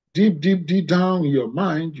 Deep, deep, deep down in your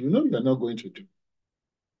mind, you know you're not going to do.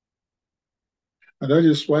 And that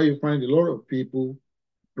is why you find a lot of people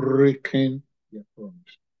breaking their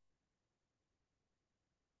promise.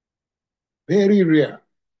 Very rare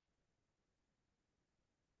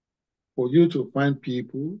for you to find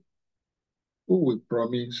people who will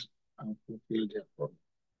promise and fulfill their promise.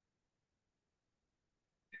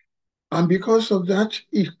 And because of that,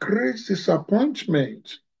 it creates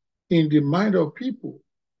disappointment in the mind of people.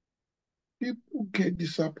 People get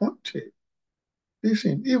disappointed.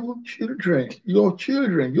 Listen, even children, your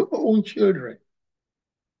own children,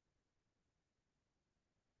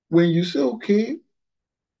 when you say, okay,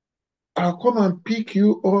 I'll come and pick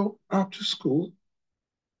you all after school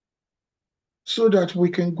so that we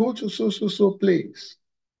can go to so place,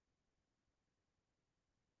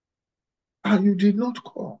 and you did not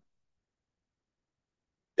come,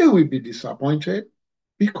 they will be disappointed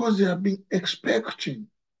because they have been expecting.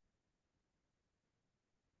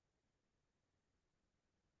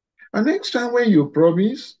 And next time when you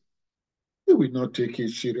promise, you will not take it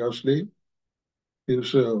seriously. You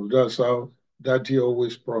say, oh, that's how daddy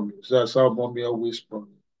always promised. That's how mommy always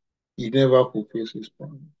promised. He never fulfills his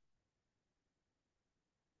promise.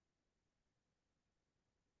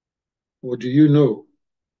 What do you know?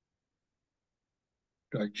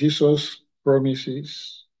 That Jesus'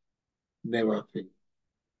 promises never fail.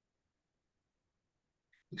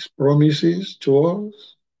 His promises to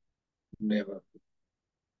us never fail.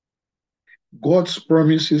 God's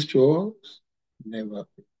promises to us never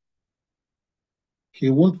fail. He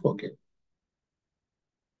won't forget.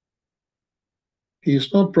 He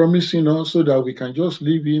is not promising us so that we can just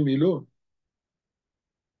leave him alone.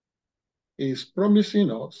 He is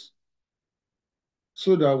promising us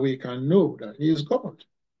so that we can know that he is God.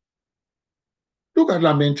 Look at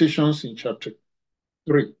Lamentations in chapter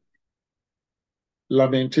 3.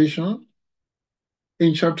 Lamentation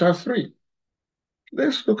in chapter 3.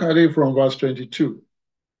 Let's look at it from verse 22.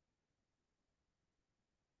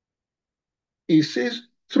 It says,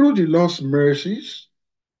 through the Lord's mercies,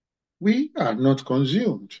 we are not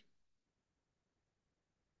consumed,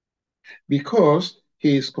 because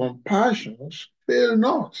his compassions fail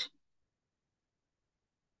not.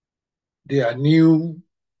 They are new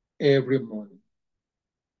every morning.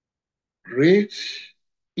 Great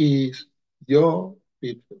is your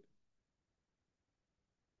faithfulness.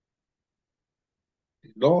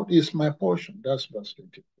 The Lord is my portion. That's verse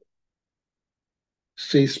 24.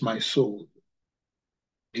 Says my soul.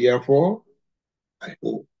 Therefore, I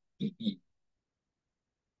hope in him.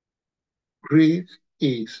 Great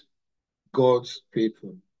is God's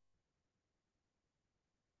faithfulness.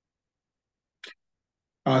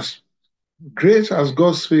 As great as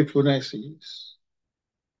God's faithfulness is,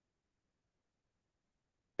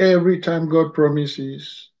 every time God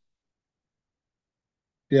promises,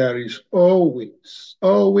 there is always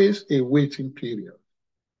a waiting period.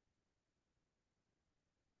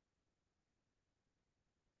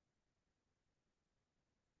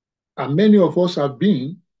 And many of us have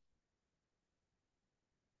been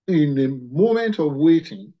in a moment of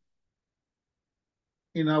waiting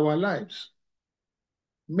in our lives.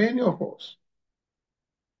 Many of us.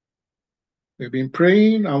 We've been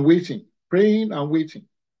praying and waiting, praying and waiting,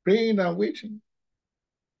 praying and waiting.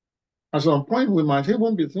 At some point, we might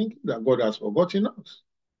even be thinking that God has forgotten us.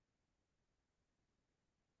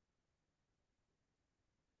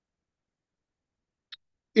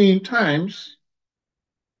 In times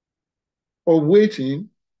of waiting,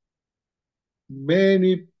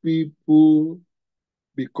 many people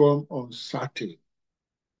become uncertain.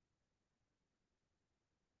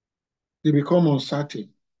 They become uncertain.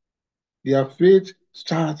 Their faith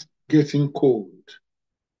starts getting cold.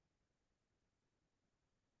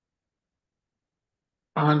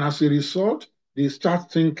 And as a result, they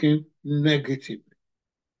start thinking negatively.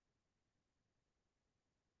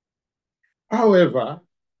 However,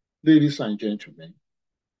 ladies and gentlemen,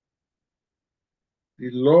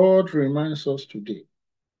 the Lord reminds us today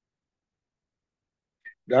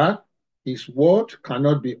that his word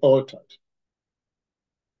cannot be altered.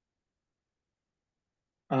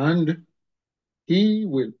 And he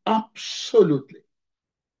will absolutely,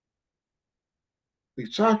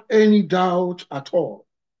 without any doubt at all,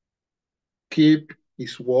 keep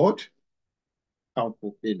his word and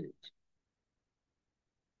fulfill it.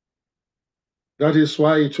 That is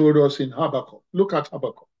why he told us in Habakkuk. Look at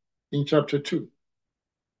Habakkuk in chapter 2.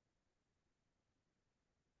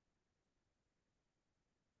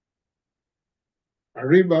 I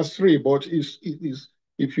read verse 3, but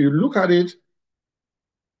if you look at it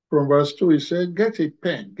from verse 2, it says, get a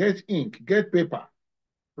pen, get ink, get paper,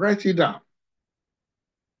 write it down.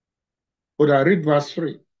 But I read verse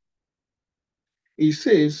 3. It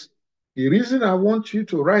says, the reason I want you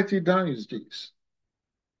to write it down is this.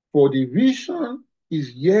 For the vision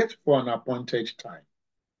is yet for an appointed time.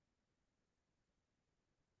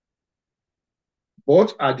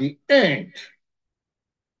 But at the end,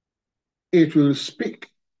 it will speak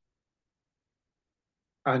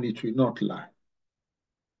and it will not lie.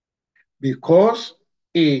 Because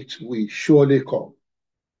it will surely come.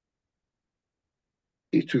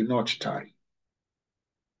 It will not tarry.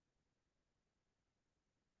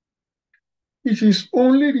 It is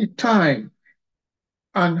only the time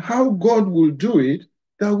and how God will do it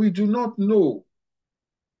that we do not know.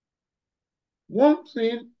 One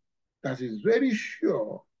thing that is very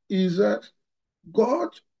sure is that God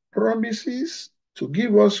promises to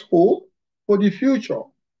give us hope for the future.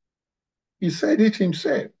 He said it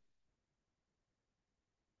himself.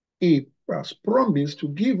 He has promised to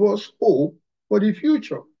give us hope for the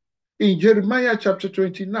future. In Jeremiah chapter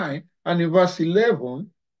 29 and in verse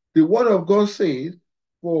 11, The word of God says,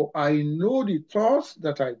 for I know the thoughts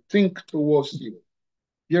that I think towards you.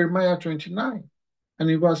 Jeremiah 29 and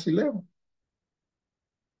in verse 11.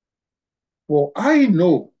 For I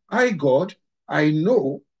know, I God, I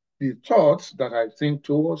know the thoughts that I think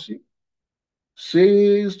towards you,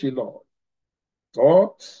 says the Lord,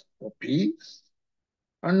 thoughts of peace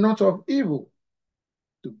and not of evil,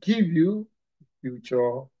 to give you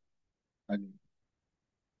future and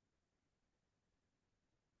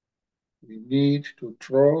we need to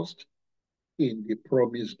trust in the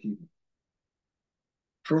promise giver.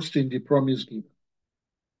 Trust in the promise giver.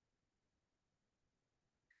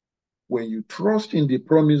 When you trust in the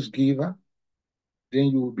promise giver, then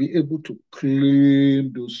you will be able to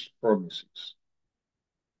claim those promises.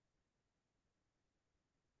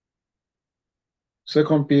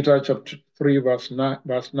 2 Peter chapter 3, verse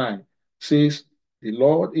 9 says, the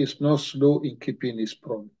Lord is not slow in keeping his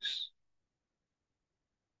promise,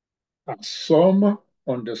 as some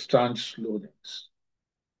understand slowness.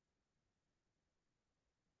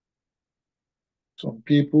 Some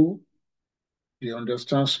people, they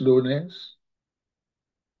understand slowness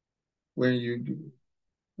when you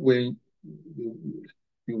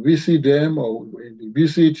visit them or when they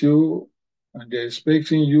visit you and they're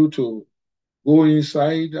expecting you to go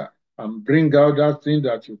inside and bring out that thing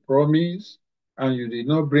that you promised and you did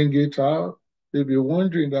not bring it out, they'll be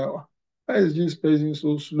wondering that, why is this person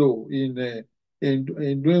so slow in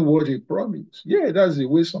doing what he promised? Yeah, that's the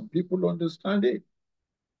way some people understand it.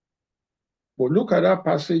 But look at that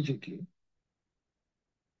passage again.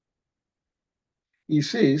 He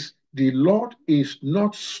says, the Lord is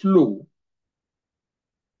not slow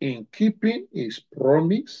in keeping his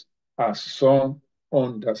promise, as some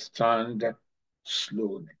understand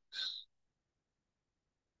slowness,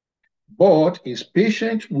 but is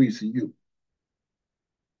patient with you,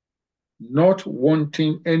 not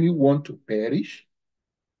wanting anyone to perish,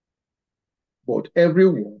 but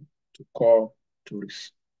everyone to come to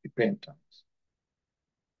repentance.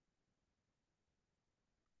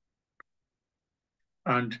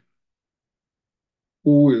 And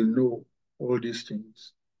who will know all these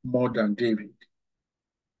things more than David?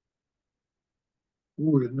 Who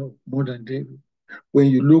will know more than David? When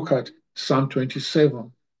you look at Psalm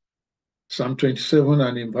 27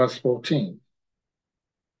 and in verse 14,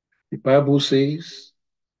 the Bible says,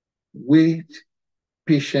 wait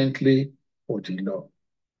patiently for the Lord.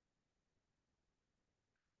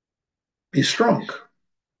 Be strong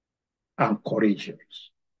and courageous.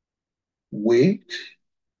 Wait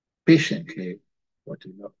patiently for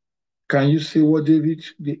the Lord. Can you see what David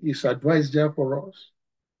is advised there for us?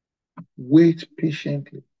 Wait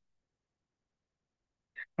patiently.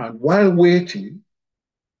 And while waiting,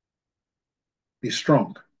 be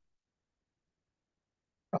strong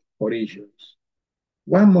and courageous.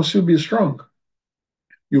 Why must you be strong?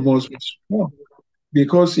 You must be strong.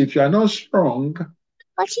 Because if you are not strong,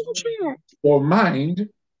 your mind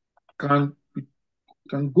can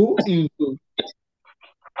go into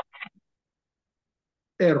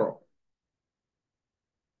error.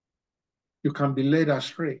 You can be led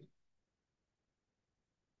astray.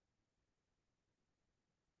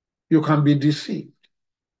 You can be deceived.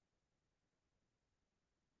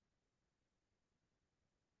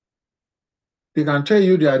 They can tell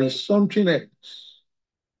you there is something else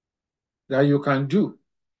that you can do.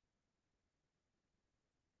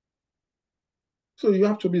 So you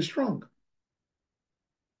have to be strong.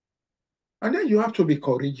 And then you have to be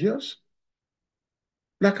courageous,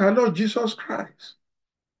 like our Lord Jesus Christ,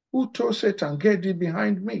 who told Satan, get thee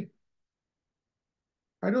behind me.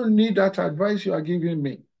 I don't need that advice you are giving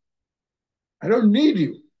me. I don't need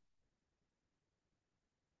you.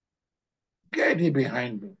 Get thee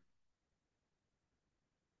behind me.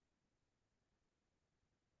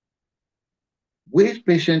 Wait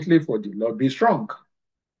patiently for the Lord. Be strong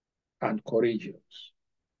and courageous.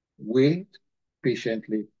 Wait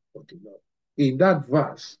patiently for the Lord. In that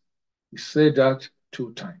verse, he said that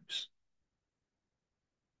 2 times.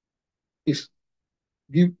 He's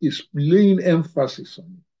laying emphasis on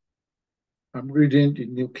it. I'm reading the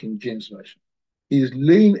New King James Version. He's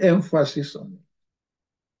laying emphasis on it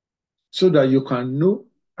so that you can know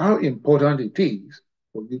how important it is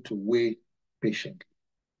for you to wait patiently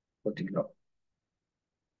for the Lord.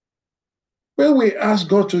 When we ask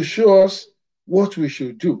God to show us what we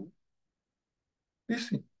should do,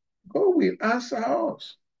 listen, God will answer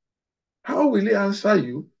us. How will he answer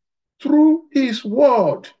you? Through his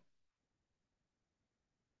word.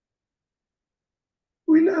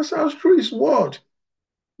 Will answer us through his word,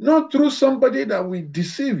 not through somebody that will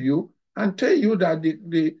deceive you and tell you that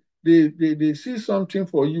they see something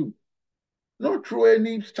for you. not through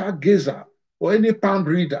any stargazer or any palm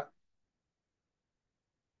reader.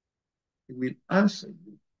 He will answer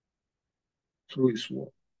you through his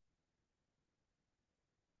word.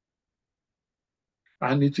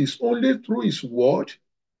 And it is only through his word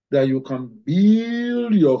that you can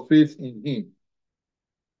build your faith in him.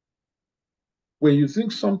 When you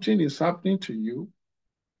think something is happening to you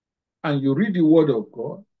and you read the word of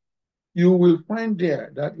God, you will find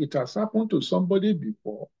there that it has happened to somebody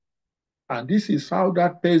before, and this is how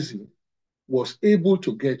that person was able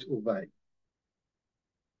to get over it.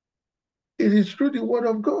 It is through the word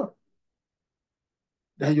of God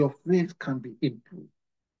that your faith can be improved.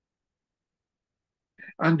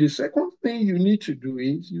 And the second thing you need to do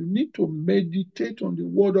is you need to meditate on the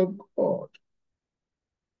word of God.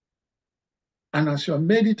 And as you're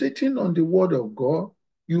meditating on the word of God,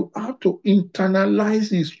 you have to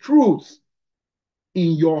internalize his truth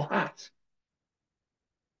in your heart.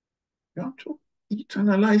 You have to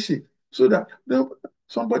internalize it so that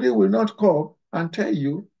somebody will not come and tell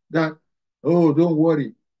you that, oh, don't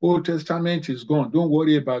worry, Old Testament is gone, don't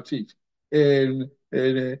worry about it.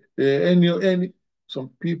 Some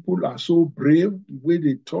people are so brave, the way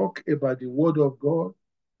they talk about the word of God,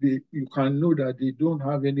 you can know that they don't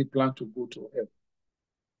have any plan to go to heaven.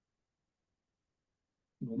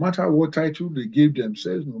 No matter what title they give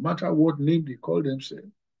themselves, no matter what name they call themselves,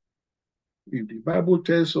 if the Bible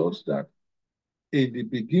tells us that in the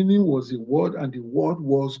beginning was the Word, and the Word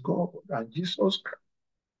was God, and Jesus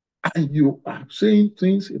Christ, and you are saying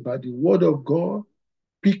things about the Word of God,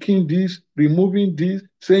 picking this, removing this,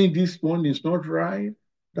 saying this one is not right,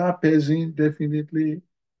 that person definitely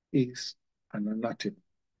is an anathema.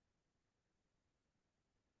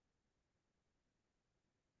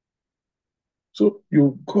 So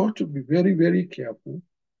you've got to be very, very careful.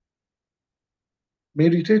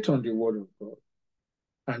 Meditate on the word of God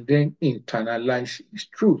and then internalize his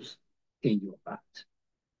truth in your heart.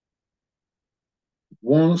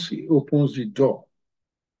 Once he opens the door,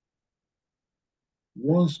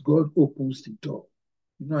 once God opens the door,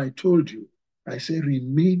 I told you, I say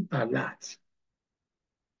remain alert.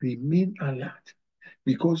 Remain alert.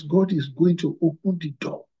 Because God is going to open the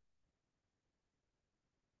door.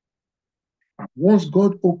 And once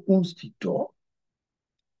God opens the door,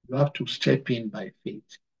 you have to step in by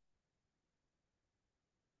faith.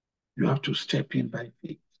 You have to step in by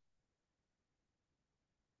faith.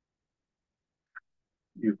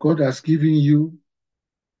 If God has given you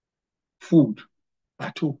food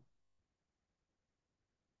at home,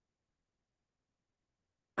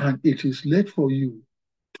 and it is late for you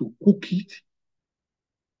to cook it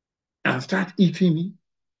and start eating it,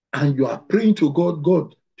 and you are praying to God,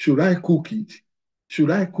 God, should I cook it? Should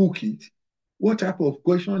I cook it? What type of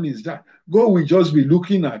question is that? God will just be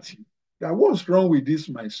looking at you. That what's wrong with this,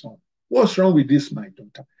 my son? What's wrong with this, my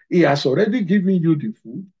daughter? He has already given you the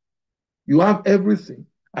food. You have everything,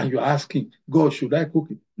 and you're asking, God, should I cook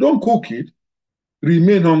it? Don't cook it.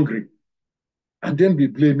 Remain hungry, and then be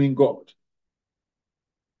blaming God.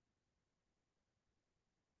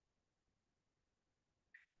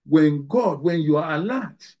 When you are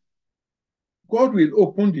alert, God will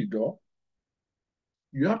open the door.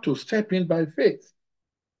 You have to step in by faith.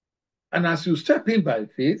 And as you step in by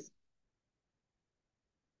faith,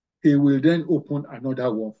 he will then open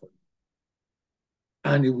another one for you.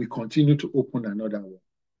 And he will continue to open another one.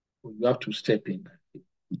 So you have to step in by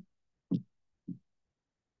faith.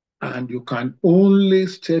 And you can only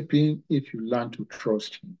step in if you learn to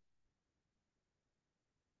trust him.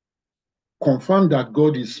 Confirm that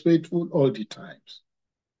God is faithful all the times.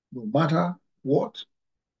 No matter what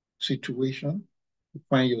situation you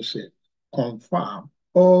find yourself. Confirm,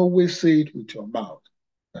 always say it with your mouth,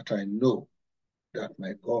 that I know that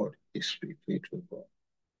my God is a faithful God.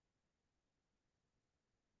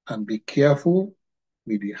 And be careful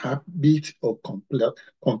with the habit of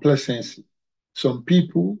complacency. Some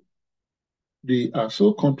people, they are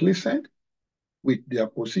so complacent with their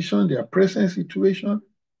position, their present situation,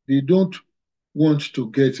 they don't want to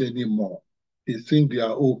get any more. They think they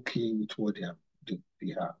are okay with what they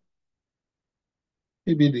have.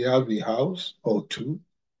 Maybe they have a house or two,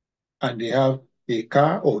 and they have a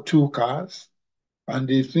car or two cars, and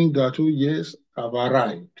they think that, oh yes, I've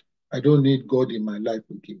arrived. I don't need God in my life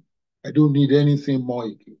again. I don't need anything more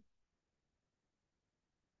again.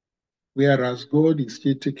 Whereas God is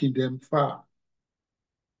still taking them far.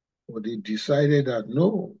 But they decided that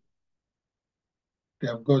no, they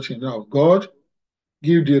have got enough. God,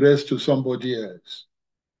 give the rest to somebody else.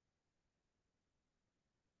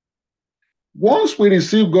 Once we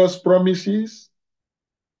receive God's promises,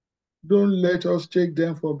 don't let us take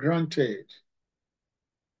them for granted.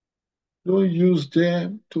 Don't use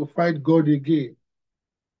them to fight God again.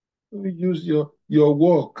 Don't use your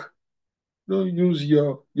work. Don't use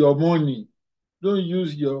your money. Don't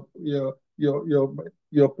use your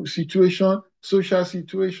situation, social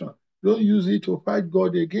situation. Don't use it to fight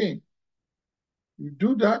God again. You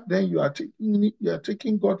do that, then you are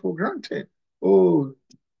taking God for granted. Oh,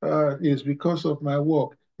 it's because of my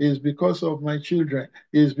work. It's because of my children.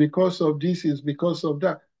 It's because of this. It's because of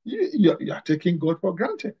that. You are taking God for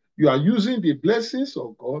granted. You are using the blessings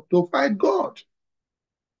of God to fight God.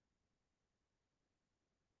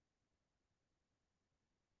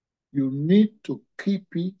 You need to keep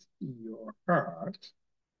it in your heart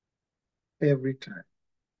every time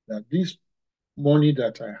that this money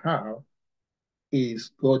that I have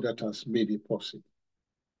is God that has made it possible.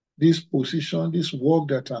 This position, this work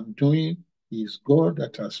that I'm doing is God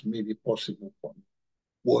that has made it possible for me.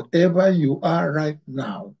 Whatever you are right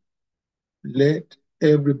now, let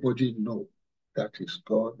everybody know that is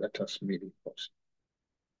God that has made it possible.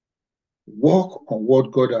 Work on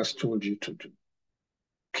what God has told you to do.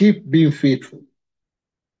 Keep being faithful,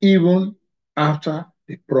 even after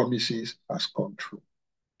the promises has come true.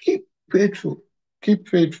 Keep faithful. Keep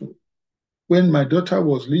faithful. When my daughter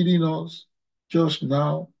was leading us just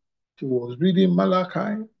now, she was reading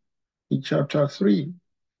Malachi in chapter 3.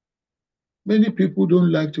 Many people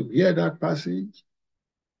don't like to hear that passage.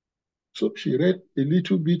 So she read a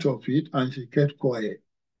little bit of it and she kept quiet,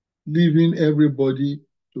 leaving everybody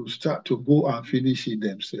to start to go and finish it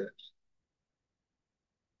themselves.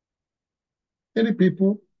 Many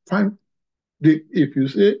people find, if you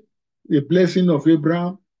say the blessing of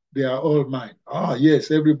Abraham, they are all mine. Ah, yes,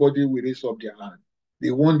 everybody will raise up their hand.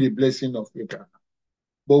 They want the blessing of Abraham.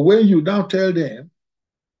 But when you now tell them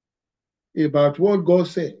about what God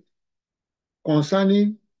said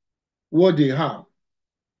concerning what they have,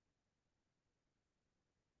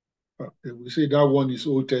 they will say that one is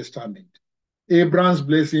Old Testament. Abraham's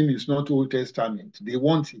blessing is not Old Testament. They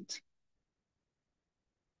want it.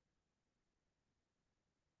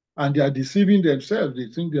 And they are deceiving themselves. They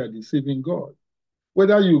think they are deceiving God.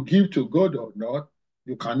 Whether you give to God or not,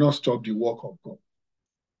 you cannot stop the work of God.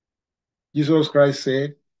 Jesus Christ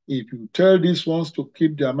said, if you tell these ones to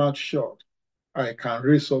keep their mouth shut, I can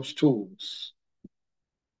raise up stones.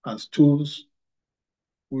 And stones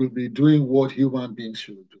will be doing what human beings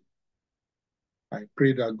should do. I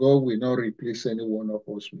pray that God will not replace any one of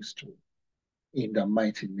us with stone. In the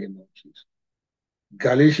mighty name of Jesus.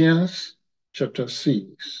 Galatians chapter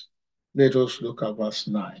 6. Let us look at verse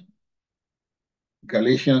 9.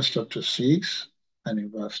 Galatians chapter 6 and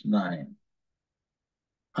in verse 9.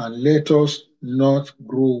 And let us not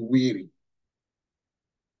grow weary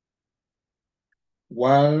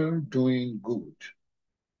while doing good.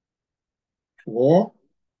 For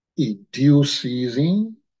in due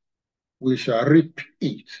season we shall reap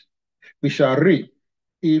it. We shall reap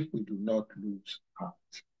if we do not lose heart.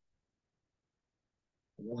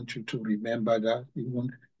 I want you to remember that,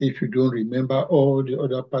 even if you don't remember all the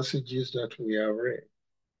other passages that we have read.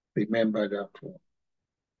 Remember that one.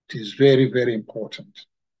 It is very, very important.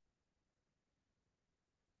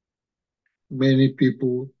 Many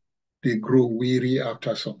people, they grow weary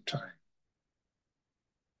after some time.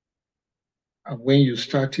 And when you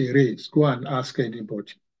start a race, go and ask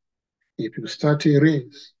anybody. If you start a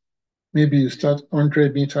race, maybe you start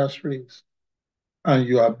 100 meters race, and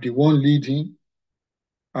you are the one leading,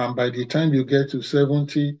 and by the time you get to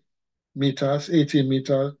 70 meters, 80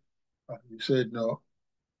 meters, you said, no,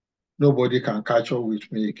 nobody can catch up with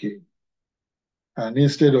me again. And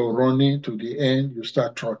instead of running to the end, you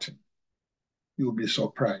start trotting. You'll be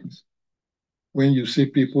surprised when you see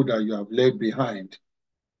people that you have left behind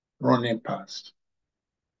running past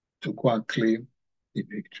to go and claim the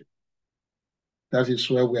victory. That is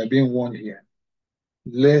why we are being warned here.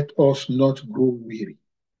 Let us not grow weary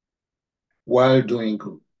while doing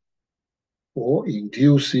good. For in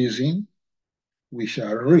due season we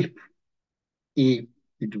shall reap if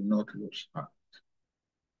we do not lose heart.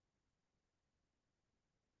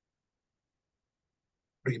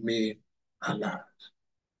 Remain alert.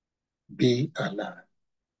 Be alert.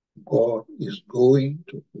 God is going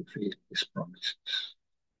to fulfill his promises.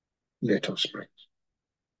 Let us pray.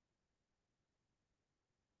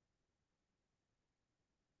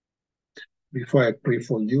 Before I pray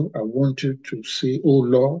for you, I want you to say, oh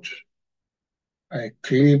Lord, I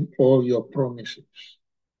claim all your promises.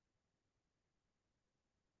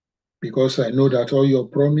 Because I know that all your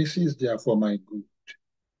promises, they are for my good.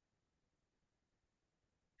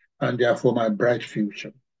 And they are for my bright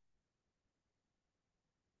future.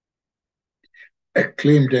 I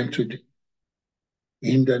claim them today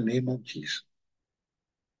in the name of Jesus.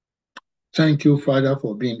 Thank you, Father,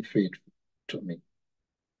 for being faithful to me.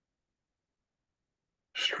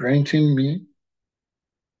 Strengthen me,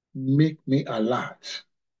 make me alert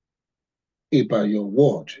about your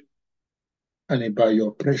word and about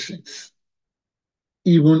your presence,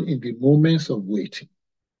 even in the moments of waiting,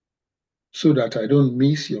 so that I don't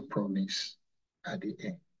miss your promise at the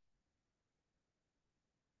end.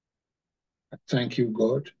 I thank you,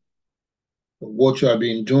 God, for what you have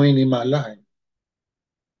been doing in my life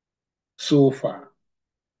so far.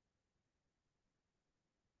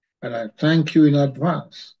 And I thank you in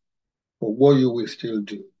advance for what you will still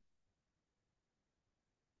do.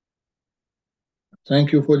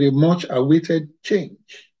 Thank you for the much awaited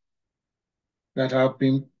change that I've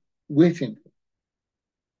been waiting for,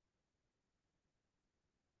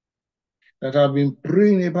 that I've been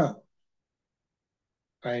praying about.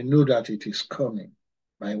 I know that it is coming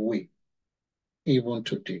my way, even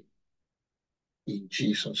today. In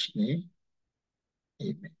Jesus' name,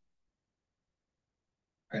 amen.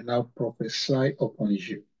 I now prophesy upon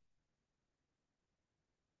you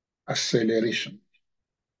acceleration,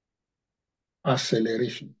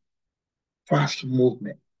 acceleration, fast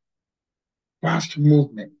movement, fast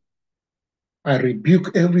movement. I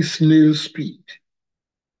rebuke every snail speed.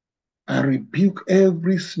 I rebuke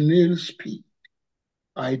every snail speed.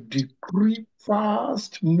 I decree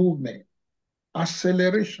fast movement,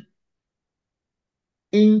 acceleration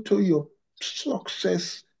into your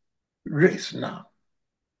success race now,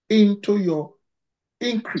 into your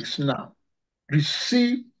increase now.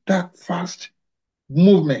 Receive that fast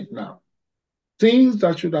movement now. Things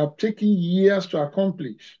that should have taken years to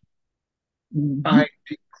accomplish, I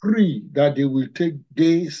decree that they will take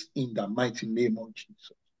days in the mighty name of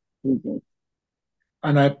Jesus.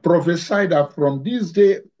 And I prophesy that from this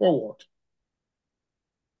day forward,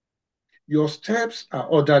 your steps are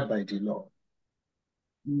ordered by the Lord.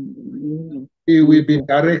 He will be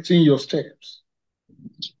directing your steps.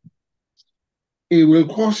 It will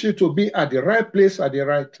cause you to be at the right place at the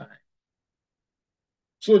right time,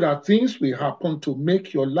 so that things will happen to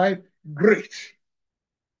make your life great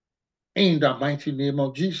in the mighty name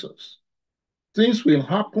of Jesus. Things will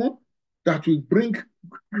happen that will bring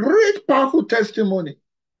great, powerful testimony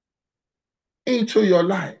into your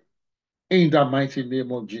life in the mighty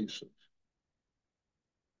name of Jesus.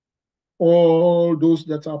 All those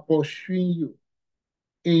that are pursuing you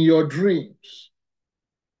in your dreams,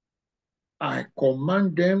 I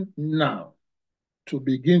command them now to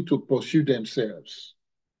begin to pursue themselves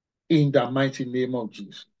in the mighty name of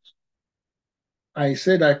Jesus. I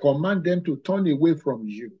said, I command them to turn away from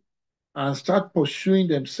you and start pursuing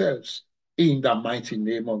themselves in the mighty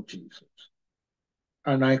name of Jesus.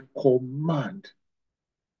 And I command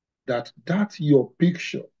that your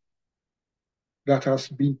picture that has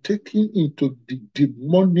been taken into the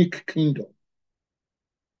demonic kingdom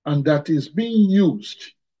and that is being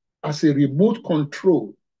used as a remote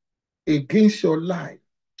control against your life,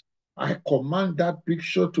 I command that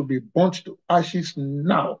picture to be burnt to ashes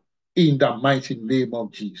now in the mighty name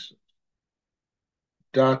of Jesus.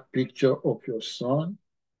 That picture of your son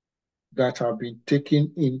that have been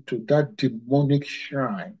taken into that demonic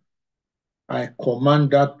shrine, I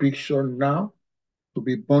command that picture now to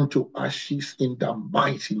be burnt to ashes in the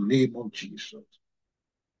mighty name of Jesus.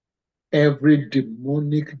 Every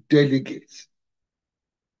demonic delegate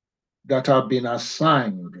that have been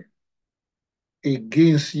assigned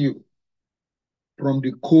against you from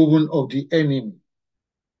the coven of the enemy,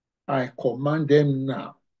 I command them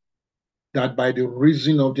now that by the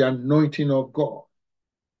reason of the anointing of God,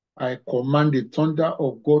 I command the thunder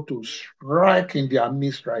of God to strike in their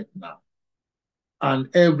midst right now,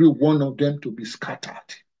 and every one of them to be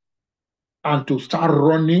scattered and to start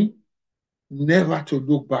running, never to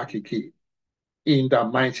look back again, in the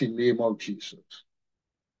mighty name of Jesus.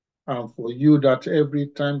 And for you that every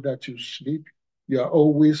time that you sleep, you are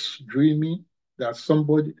always dreaming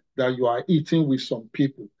that you are eating with some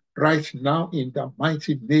people. Right now, in the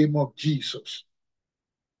mighty name of Jesus,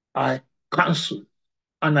 I cancel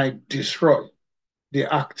and I destroy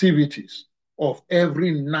the activities of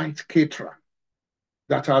every night caterer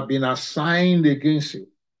that have been assigned against you.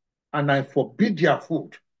 And I forbid their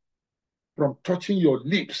food from touching your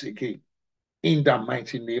lips again in the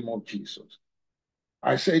mighty name of Jesus.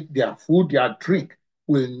 I said their food, their drink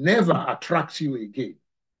will never attract you again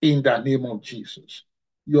in the name of Jesus.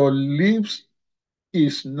 Your lips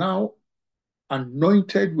is now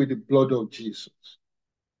anointed with the blood of Jesus,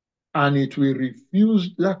 and it will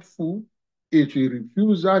refuse that food, it will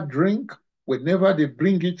refuse that drink whenever they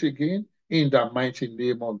bring it again in the mighty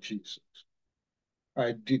name of Jesus.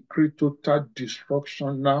 I decree total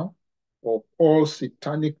destruction now of all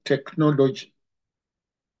satanic technology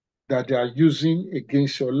that they are using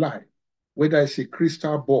against your life, whether it's a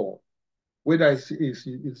crystal ball, whether it's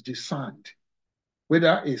the sand,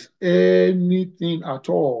 whether it's anything at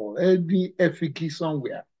all, any effigy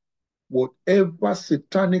somewhere, whatever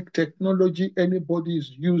satanic technology anybody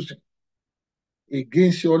is using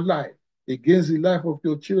against your life, against the life of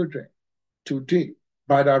your children, today,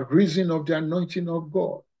 by the reason of the anointing of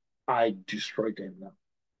God, I destroy them now.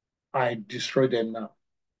 I destroy them now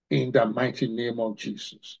in the mighty name of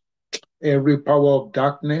Jesus. Every power of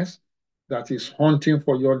darkness that is hunting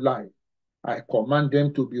for your life, I command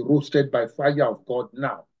them to be roasted by fire of God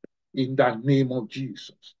now in the name of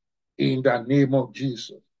Jesus. In the name of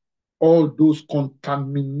Jesus. All those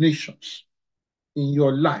contaminations in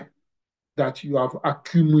your life that you have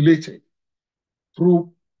accumulated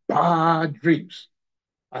through bad dreams,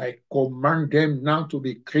 I command them now to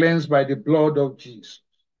be cleansed by the blood of Jesus.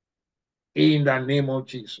 In the name of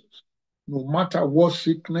Jesus. No matter what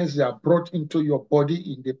sickness they have brought into your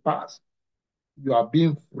body in the past, you are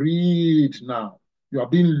being freed now. You are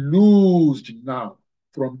being loosed now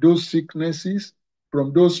from those sicknesses,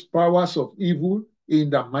 from those powers of evil in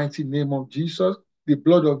the mighty name of Jesus. The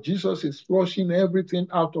blood of Jesus is flushing everything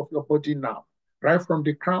out of your body now, right from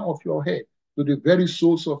the crown of your head to the very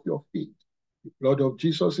soles of your feet. The blood of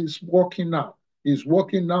Jesus is working now. Is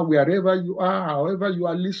working now wherever you are, however you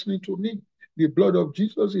are listening to me. The blood of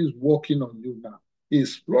Jesus is working on you now.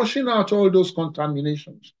 Is flushing out all those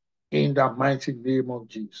contaminations in the mighty name of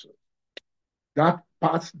Jesus. That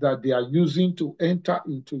part that they are using to enter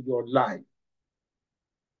into your life,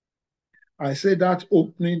 I say that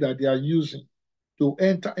opening that they are using to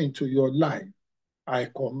enter into your life, I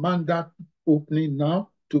command that opening now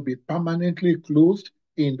to be permanently closed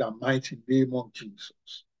in the mighty name of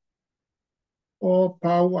Jesus. All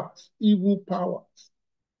powers, evil powers,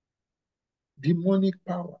 demonic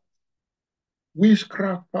powers,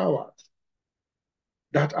 witchcraft powers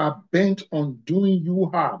that are bent on doing you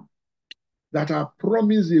harm, that are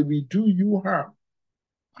promised they will do you harm,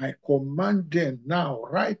 I command them now,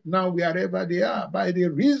 right now, wherever they are, by the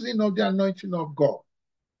reason of the anointing of God,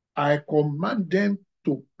 I command them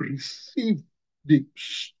to receive the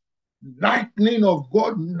lightning of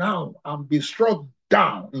God now and be struck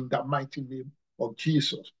down in the mighty name of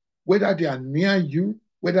Jesus. Whether they are near you,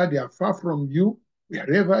 whether they are far from you,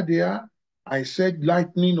 wherever they are, I said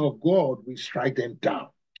lightning of God will strike them down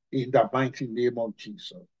in the mighty name of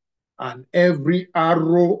Jesus. And every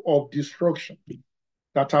arrow of destruction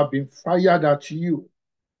that have been fired at you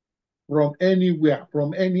from anywhere,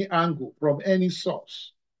 from any angle, from any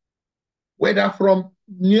source, whether from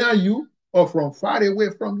near you or from far away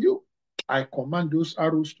from you, I command those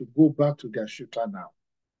arrows to go back to their shooter now,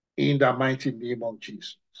 in the mighty name of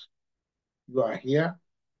Jesus. You are here,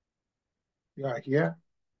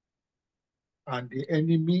 and the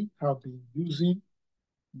enemy have been using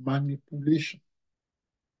manipulation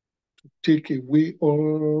to take away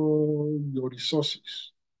all your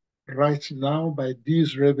resources. Right now, by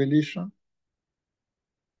this revelation,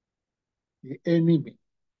 the enemy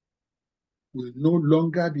will no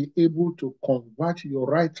longer be able to convert your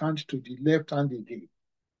right hand to the left hand again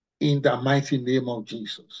in the mighty name of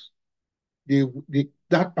Jesus.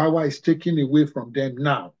 That power is taken away from them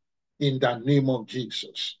now in the name of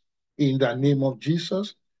Jesus. In the name of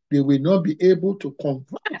Jesus, they will not be able to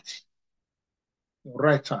convert your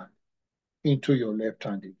right hand into your left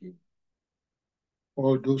hand again.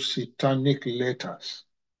 All those satanic letters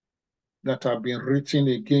that have been written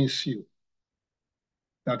against you,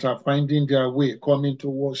 that are finding their way coming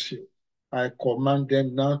towards you, I command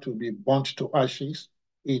them now to be burnt to ashes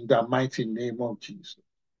in the mighty name of Jesus.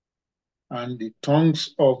 And the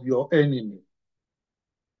tongues of your enemy,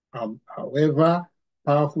 however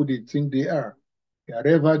powerful they think they are,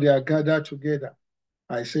 wherever they are gathered together,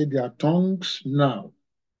 I say their tongues now,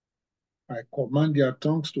 I command their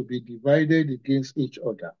tongues to be divided against each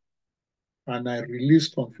other. And I release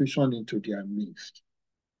confusion into their midst.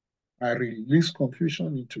 I release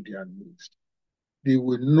confusion into their midst. They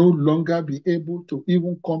will no longer be able to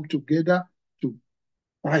even come together to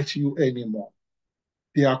fight you anymore.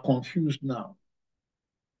 They are confused now.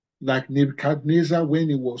 Like Nebuchadnezzar when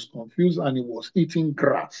he was confused and he was eating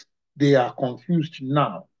grass. They are confused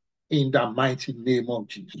now in the mighty name of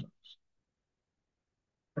Jesus.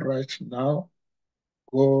 Right now,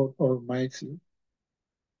 God Almighty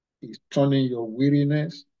is turning your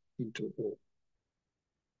weariness into hope.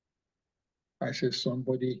 I say,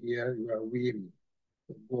 somebody here, you are weary.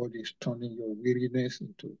 God is turning your weariness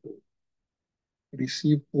into hope.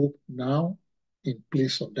 Receive hope now in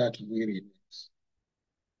place of that weariness.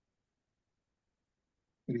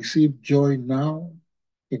 Receive joy now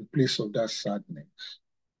in place of that sadness.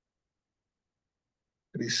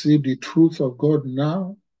 Receive the truth of God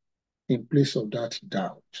now in place of that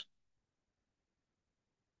doubt.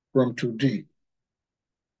 From today,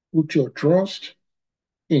 put your trust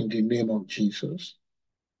in the name of Jesus,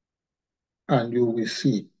 and you will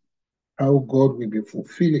see how God will be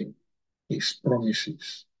fulfilling His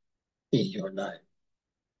promises in your life.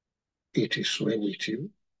 It is well with you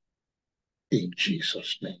in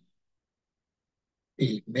Jesus' name.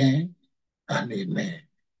 Amen and amen.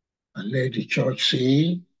 And let the church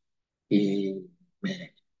say, amen.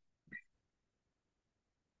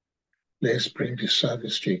 Let's bring the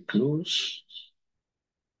service to a close.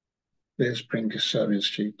 Let's bring the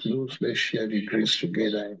service to a close. Let's share the grace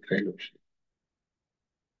together in fellowship.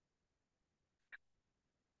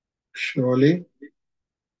 Surely,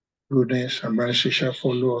 goodness and mercy shall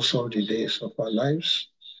follow us all the days of our lives.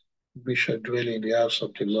 We shall dwell in the house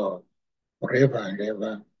of the Lord forever and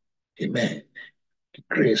ever. Amen. The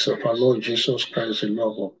grace of our Lord Jesus Christ, the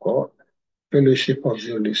love of God, fellowship of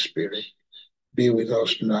the Holy Spirit, be with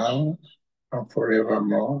us now and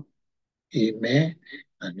forevermore. Amen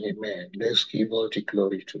and amen. Let's give all the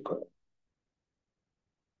glory to God.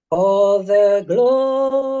 All the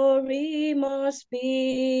glory must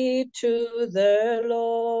be to the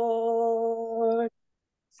Lord,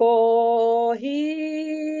 for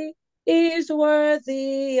He is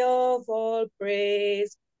worthy of all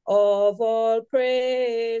praise, of all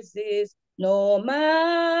praises. No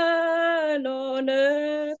man on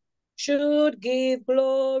earth should give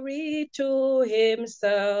glory to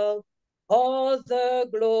himself. All the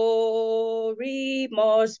glory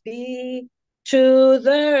must be to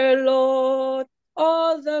the Lord.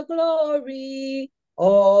 All the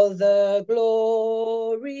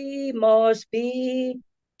glory must be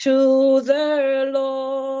to the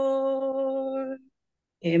Lord.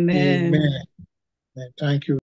 Amen. Amen. And thank you.